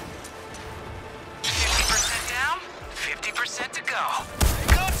 50% down, 50% to go.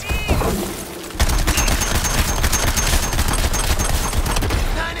 Go team!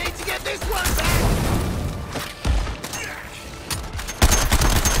 I need to get this one back!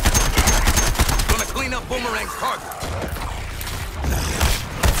 Gonna clean up Boomerang's target.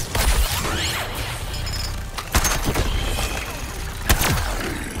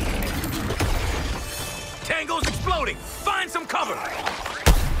 Tango's exploding! Find some cover!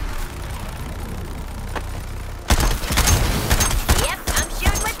 Yep, I'm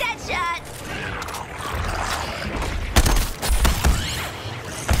shooting with that shot.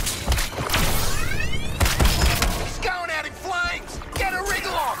 He's going out in flames! Get a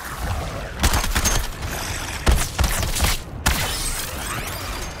wriggle on!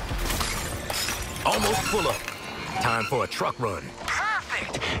 Almost full up. Time for a truck run.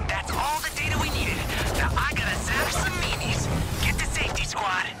 Perfect! That's all the data we needed. Now I gotta zap some meanies. Get to safety,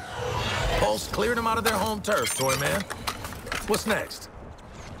 squad. Pulse cleared them out of their home turf, Toy Man. What's next?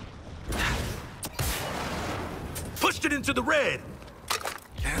 Pushed it into the red.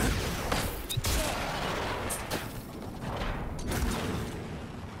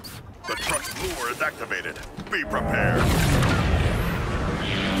 The truck's lure is activated. Be prepared.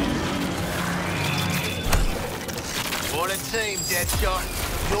 What a team, Deadshot.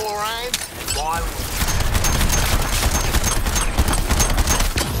 Your aim, my...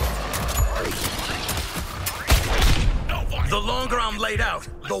 The longer I'm laid out,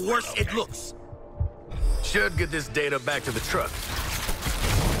 the worse it looks. Should get this data back to the truck.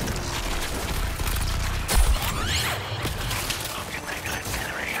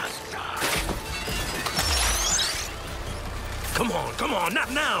 Come on,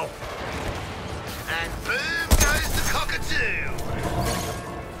 not now! And boom goes the cockatoo!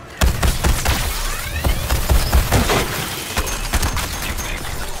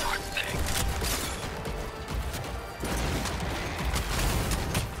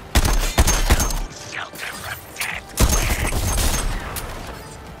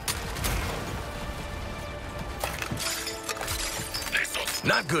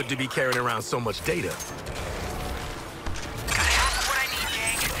 Not good to be carrying around so much data.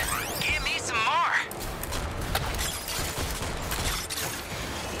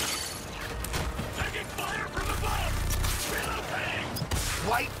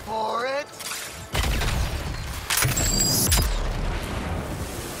 Wait for it!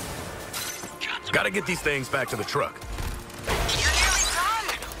 Gotta get these things back to the truck. You're nearly done!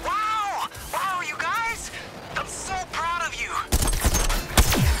 Wow! Wow, you guys! I'm so proud of you!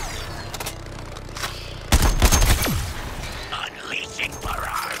 Unleashing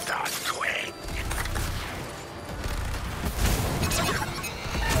barrage on Twig!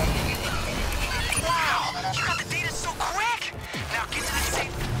 Wow! You got the data so quick! Now get to the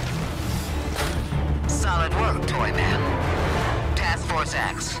safe... Solid work, Toy Man. Task Force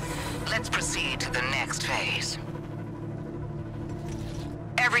X. Let's proceed to the next phase.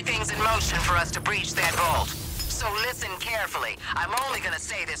 Everything's in motion for us to breach that vault. So listen carefully. I'm only gonna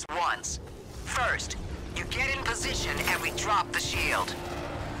say this once. First, you get in position and we drop the shield.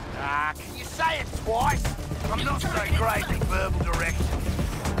 Can you say it twice? I'm not so great at verbal direction.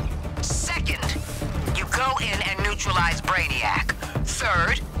 Second, you go in and neutralize Brainiac.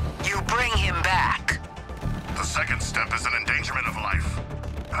 Third, you bring him back. The second step is an endangerment of life.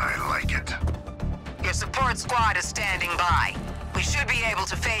 I like it. Your support squad is standing by. We should be able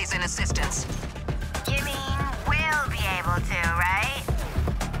to phase in assistance. You mean we'll be able to, right?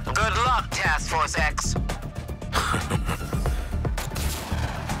 Good luck, Task Force X.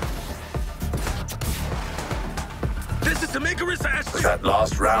 This is Icarus Ashley! Was that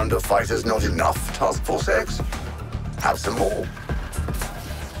last round of fighters not enough, Task Force X? Have some more.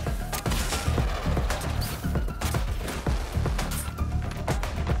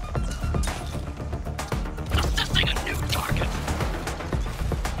 Assessing a new target.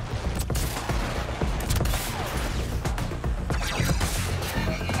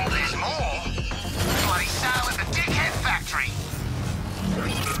 There's more. Bloody sale at the Dickhead Factory.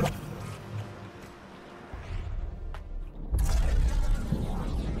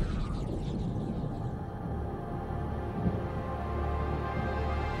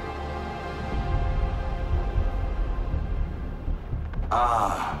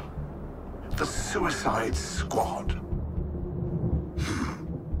 Ah, the Suicide Squad.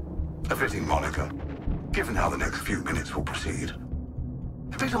 A fitting moniker, given how the next few minutes will proceed.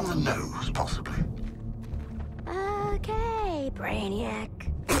 A bit on the nose, possibly. Okay, Brainiac.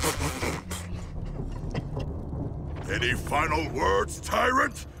 Any final words,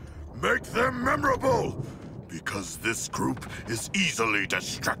 Tyrant? Make them memorable, because this group is easily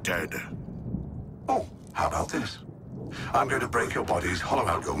distracted. Oh, how about this? I'm going to break your bodies, hollow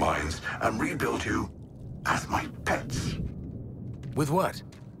out your minds, and rebuild you as my pets. With what?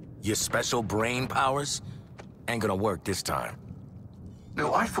 Your special brain powers? Ain't gonna work this time.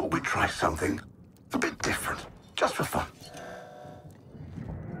 No, I thought we'd try something a bit different, just for fun.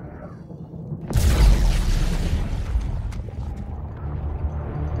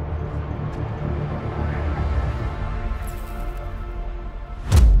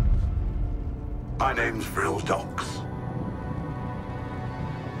 My name's Vril Dox.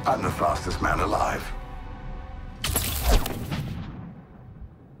 I'm the fastest man alive.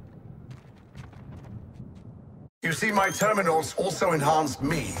 You see, my terminals also enhanced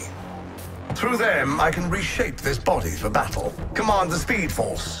me. Through them, I can reshape this body for battle, command the Speed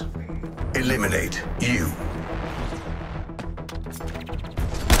Force, eliminate you.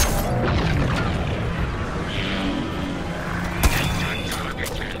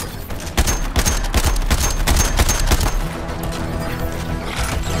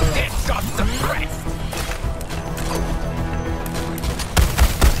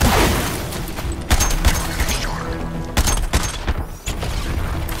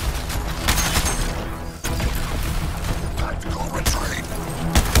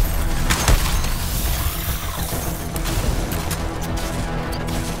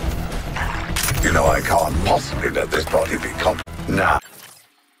 You know, I can't possibly let this body be Nah.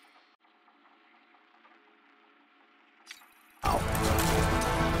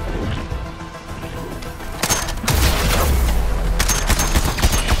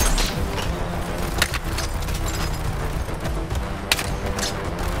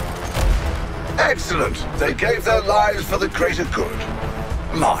 Excellent. They gave their lives for the greater good.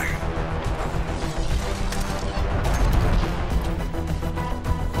 Mine.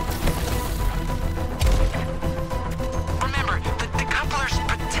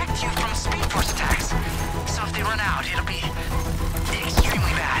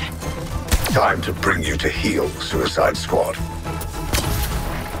 Time to bring you to heel, Suicide Squad.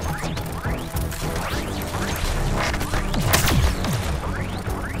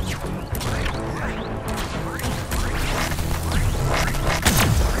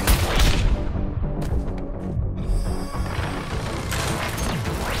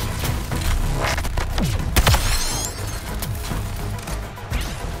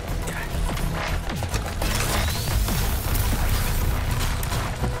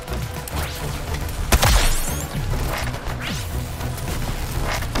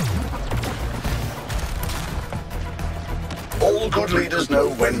 All good leaders know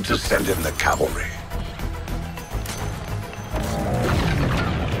when to send in the cavalry.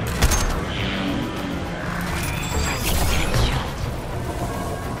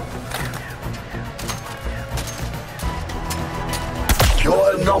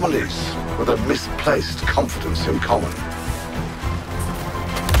 You're anomalies with a misplaced confidence in common.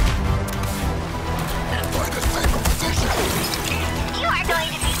 You are going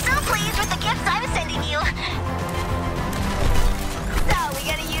to be so pleased with the gifts I'm sending you. So, we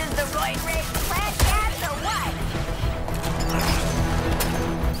gonna use the Roid Raid plant gas or what?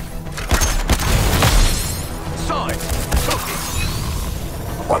 Sorry.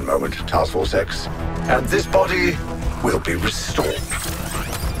 One moment, Task Force X. And this body will be restored.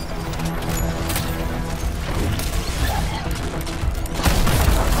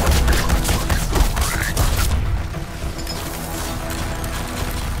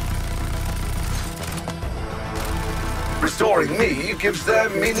 Restoring me gives their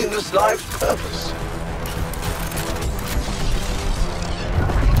meaningless lives purpose.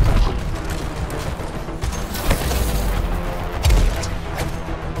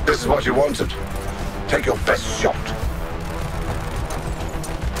 This is what you wanted. Take your best shot.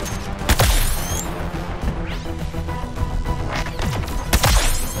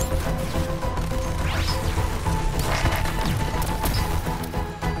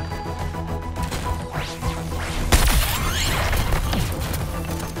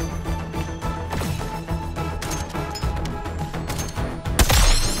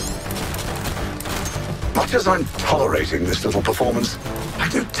 Much as I'm tolerating this little performance, I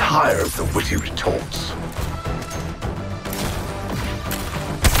do tire of the witty retorts.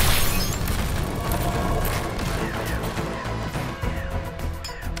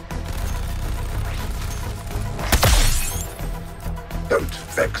 Don't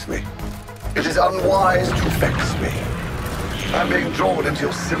vex me. It is unwise to vex me. I'm being drawn into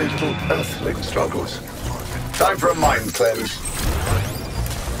your silly little earthling struggles. Time for a mind cleanse.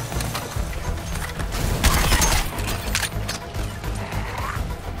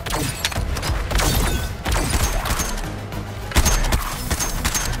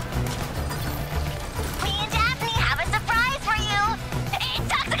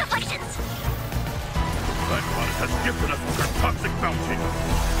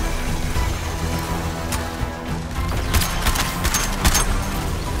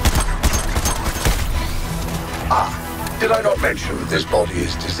 Did I not mention this body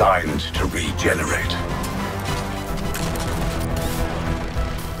is designed to regenerate?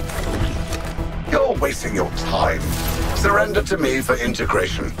 You're wasting your time. Surrender to me for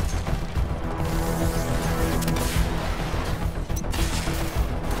integration.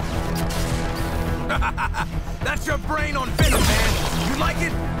 That's your brain on Venom, man. You like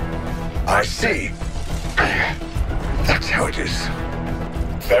it? I see. That's how it is.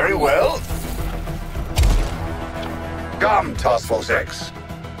 Very well. Come, Task Force X.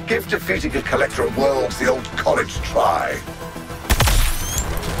 Give defeating a collector of worlds the old college try.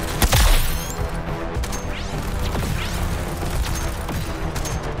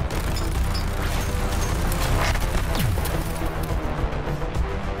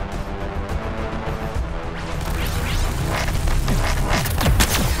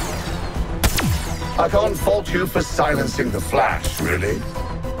 I can't fault you for silencing the Flash, really.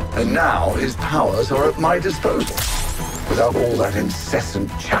 And now his powers are at my disposal, without all that incessant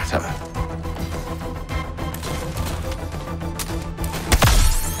chatter.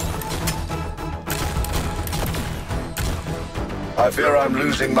 I fear I'm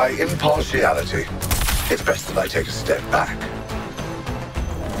losing my impartiality. It's best that I take a step back.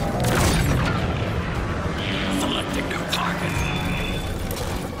 Selecting new target.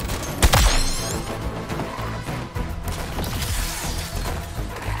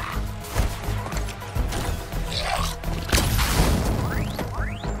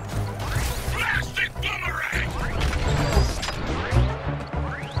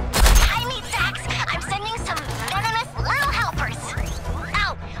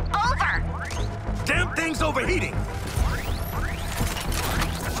 Overheating.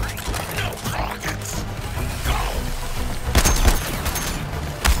 No targets. Go.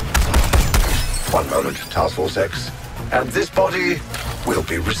 One moment, Task Force X, and this body will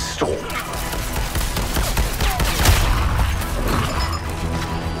be restored.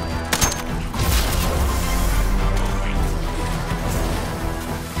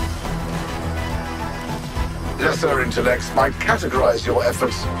 Lesser intellects might categorize your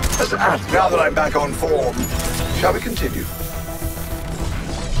efforts as apt. Now that I'm back on form, shall we continue?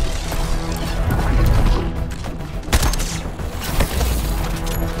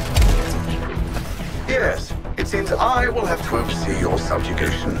 Yes, it seems I will have to oversee your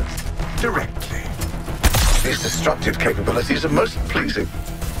subjugation directly. These destructive capabilities are most pleasing.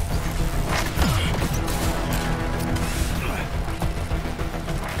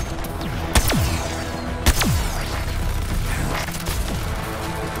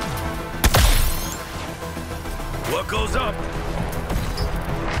 What goes up?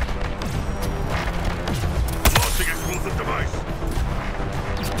 Launching explosive device.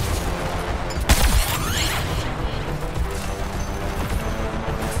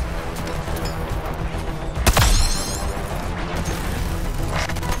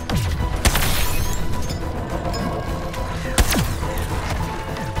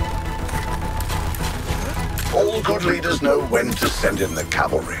 All good leaders know when to send in the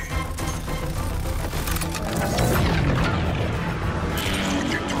cavalry.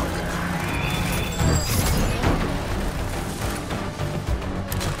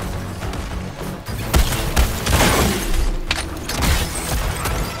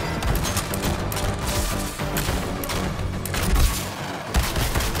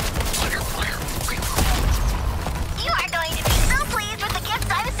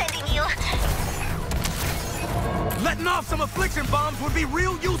 Letting off some affliction bombs would be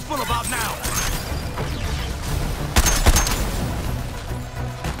real useful about now.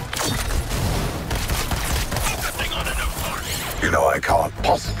 You know I can't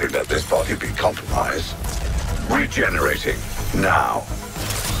possibly let this body be compromised. Regenerating now.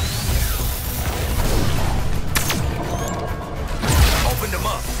 Opened them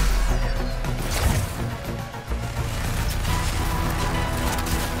up.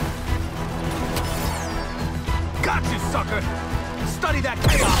 Got you, sucker! Study that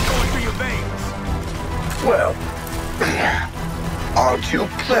chaos going through your veins! Well, aren't you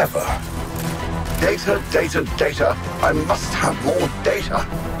clever? Data, data, data. I must have more data.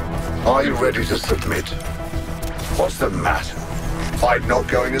 Are you ready to submit? What's the matter? Fight not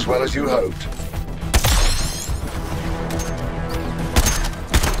going as well as you hoped.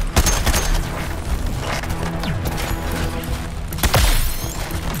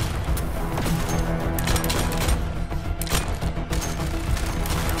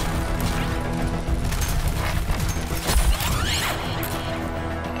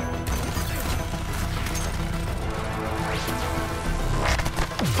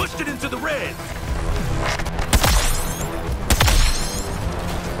 Pushed it into the red!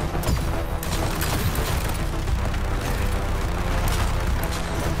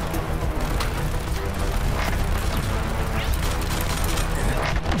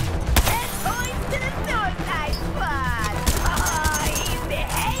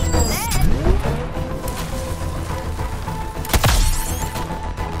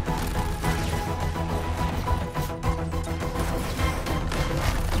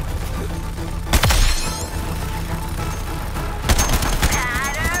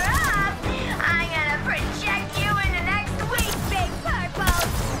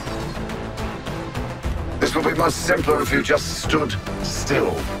 This would be much simpler if you just stood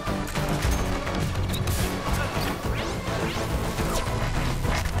still.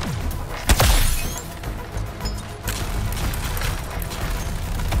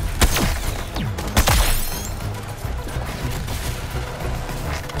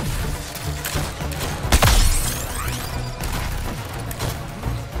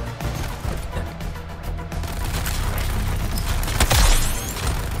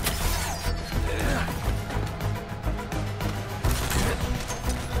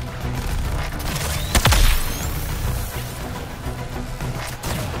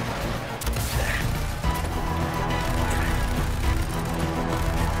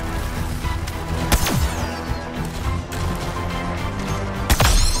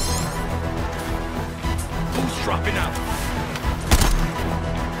 Dropping out.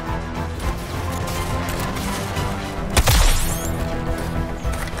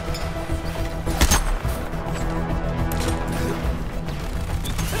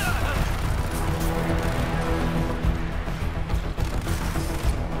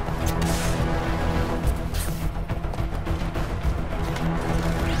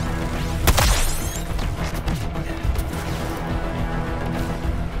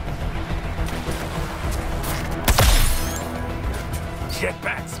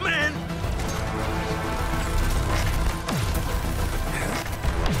 Jetpacks, man!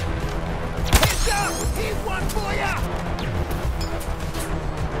 Heads up! Here's one for ya!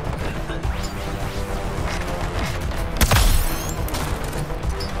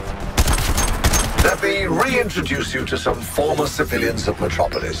 Let me reintroduce you to some former civilians of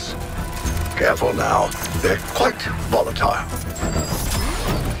Metropolis. Careful now, they're quite volatile.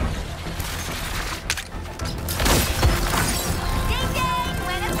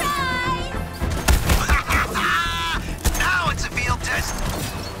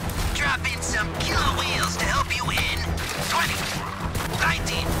 Killer wheels to help you in 20,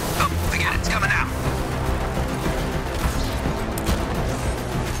 19. Oh, forget it, it's coming out.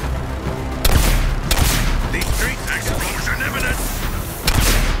 These streets explosion imminent.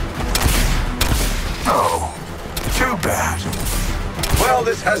 Oh, too bad. Well,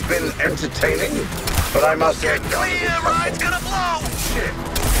 this has been entertaining, but I must get clear, ride's gonna blow. Shit.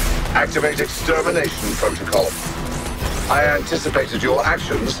 Activate extermination protocol. I anticipated your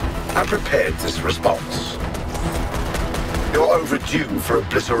actions and prepared this response. You're overdue for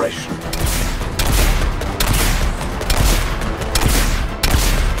obliteration.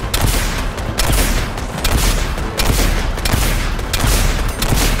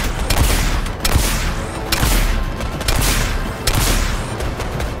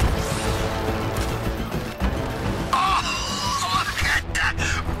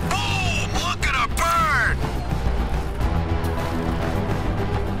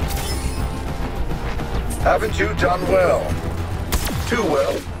 Haven't you done well? Too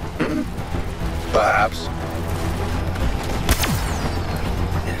well? Perhaps.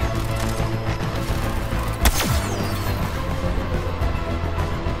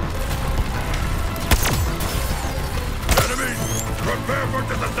 Enemy, prepare for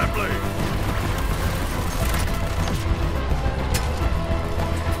disassembly.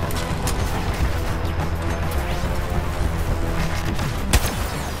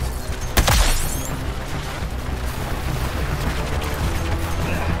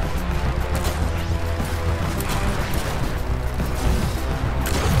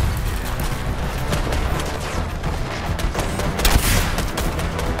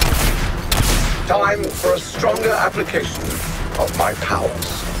 Time for a stronger application of my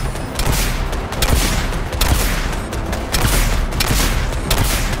powers.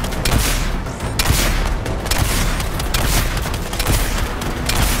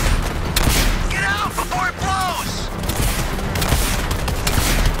 Get out before it blows!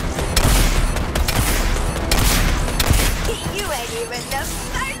 You ain't even the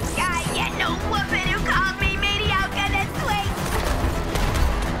first guy getting a whooping who called me mediocre this week.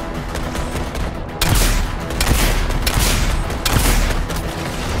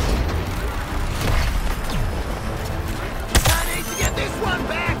 I need to get this one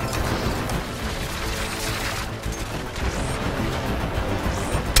back!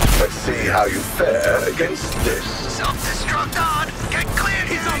 Let's see how you fare against this. Self-destruct on! Get cleared!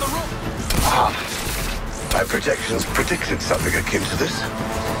 He's on the roof! Ah, my projections predicted something akin to this.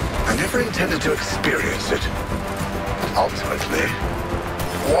 I never intended to experience it. Ultimately,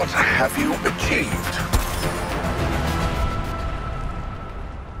 what have you achieved?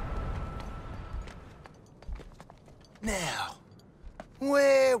 Now,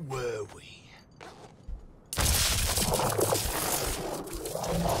 where were we?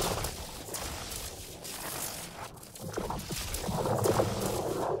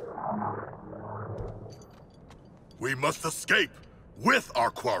 We must escape with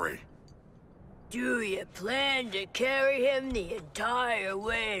our quarry. Do you plan to carry him the entire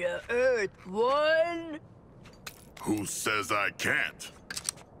way to Earth-1? Who says I can't?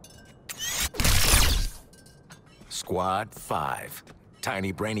 Squad 5.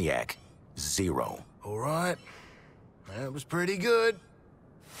 Tiny Brainiac, 0. All right. That was pretty good.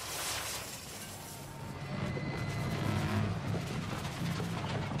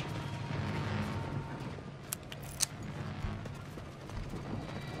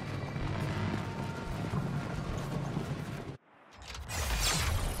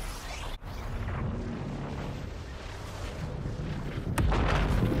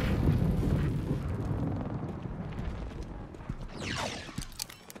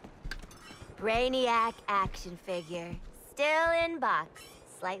 Brainiac action figure. Still in box.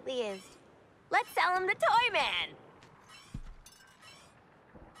 Slightly used. Let's sell him to Toy Man!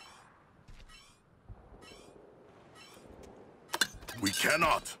 We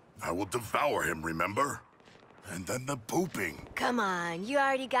cannot. I will devour him, remember? And then the pooping. Come on, you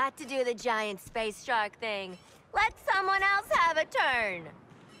already got to do the giant space shark thing. Let someone else have a turn.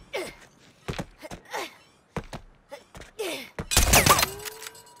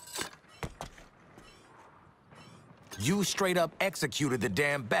 You straight up executed the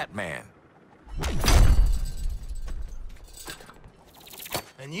damn Batman.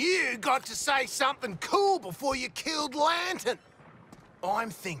 And you got to say something cool before you killed Lantern. I'm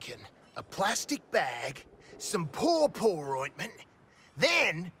thinking a plastic bag, some pawpaw ointment,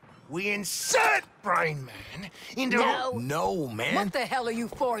 then we insert Brain Man into... No, man. What the hell are you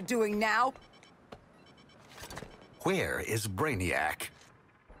four doing now? Where is Brainiac?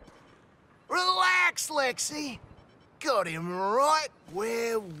 Relax, Lexi. Got him right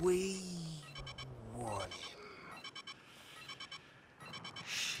where we want him.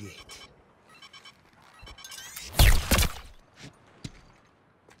 Shit.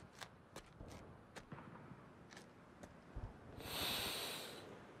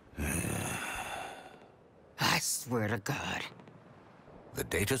 I swear to God. The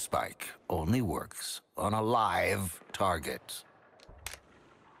data spike only works on a live target.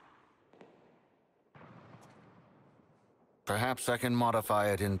 Perhaps I can modify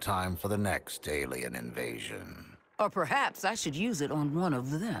it in time for the next alien invasion. Or perhaps I should use it on one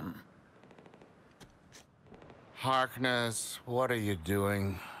of them. Harkness, what are you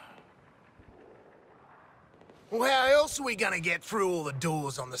doing? Well, how else are we gonna get through all the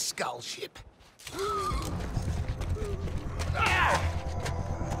doors on the Skull ship?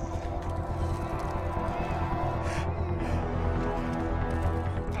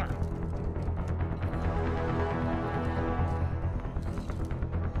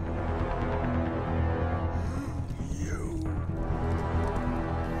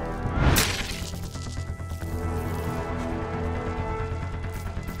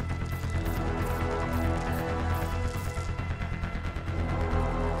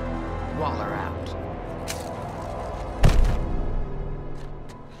 Waller out.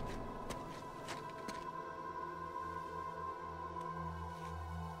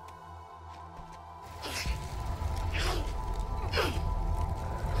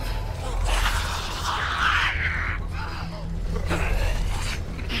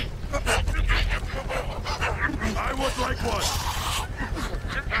 I was like one.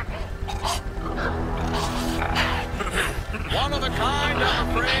 One of the kind, I'm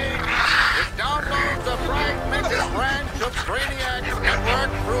afraid. It's down Brainiac's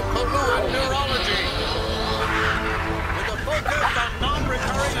network through Coluan neurology. With a focus on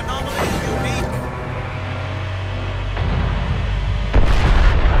non-recurring anomalies unique.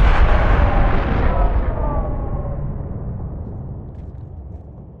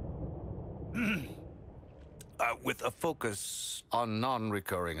 With a focus on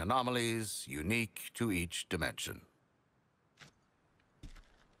non-recurring anomalies unique to each dimension.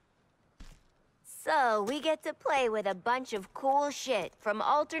 So, we get to play with a bunch of cool shit from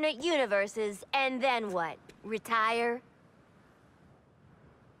alternate universes, and then what? Retire?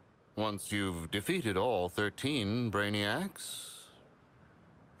 Once you've defeated all 13 Brainiacs,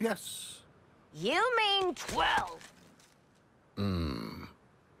 yes. You mean 12?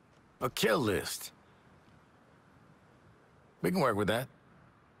 A kill list. We can work with that.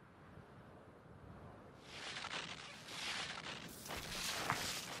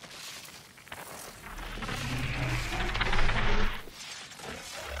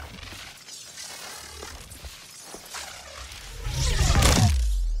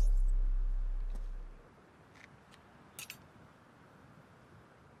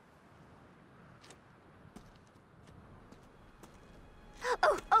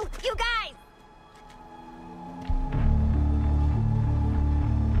 Oh, you guys!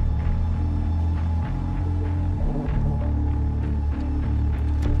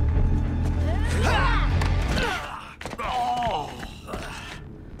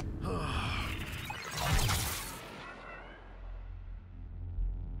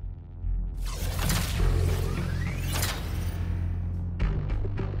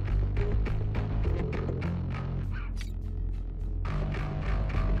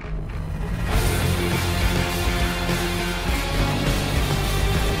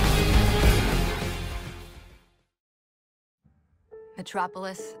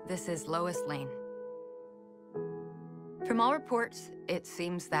 Metropolis, this is Lois Lane. From all reports, it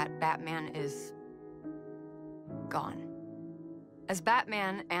seems that Batman is gone. As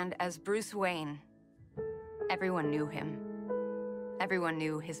Batman and as Bruce Wayne, everyone knew him. Everyone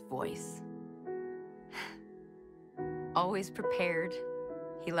knew his voice. Always prepared,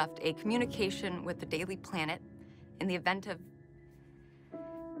 he left a communication with the Daily Planet in the event of...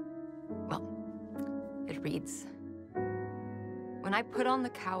 well, it reads... When I put on the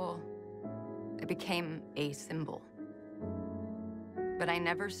cowl, it became a symbol. But I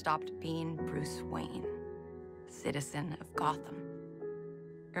never stopped being Bruce Wayne, citizen of Gotham.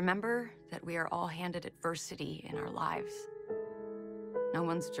 Remember that we are all handed adversity in our lives. No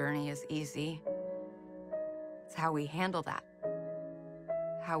one's journey is easy. It's how we handle that,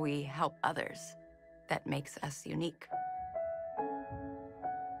 how we help others, that makes us unique.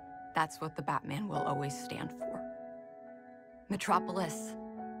 That's what the Batman will always stand for. Metropolis,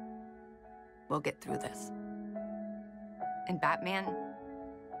 we'll get through this. And Batman,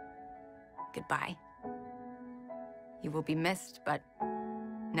 goodbye. You will be missed, but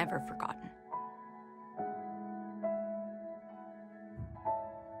never forgotten.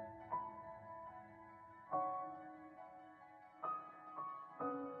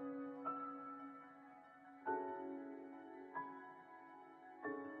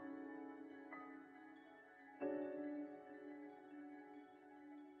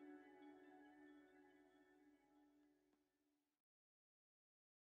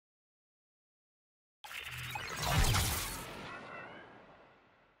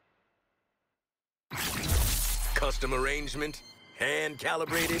 Custom arrangement, hand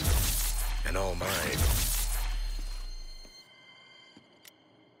calibrated, and all mine.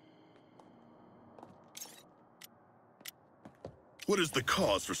 What is the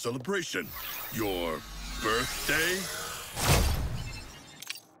cause for celebration? Your birthday?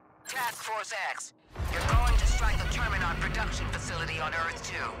 Task Force X, you're going to strike the Terminon production facility on Earth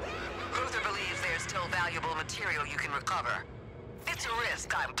 2. Luther believes there's still valuable material you can recover. It's a risk,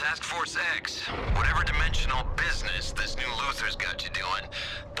 Task Force X, whatever dimensional business this new Luther's got you doing,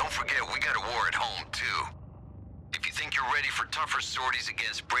 don't forget we got a war at home, too. If you think you're ready for tougher sorties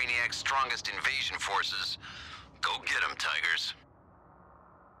against Brainiac's strongest invasion forces, go get them, Tigers.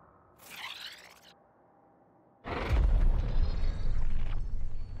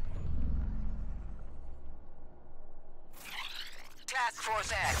 Task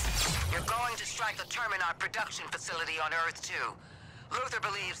Force X, you're going to strike the Terminon production facility on Earth 2. Luther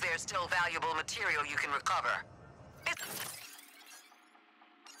believes there's still valuable material you can recover.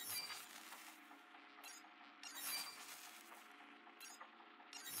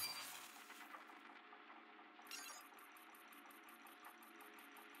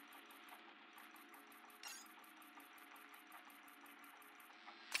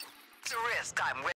 It's a risk I'm willing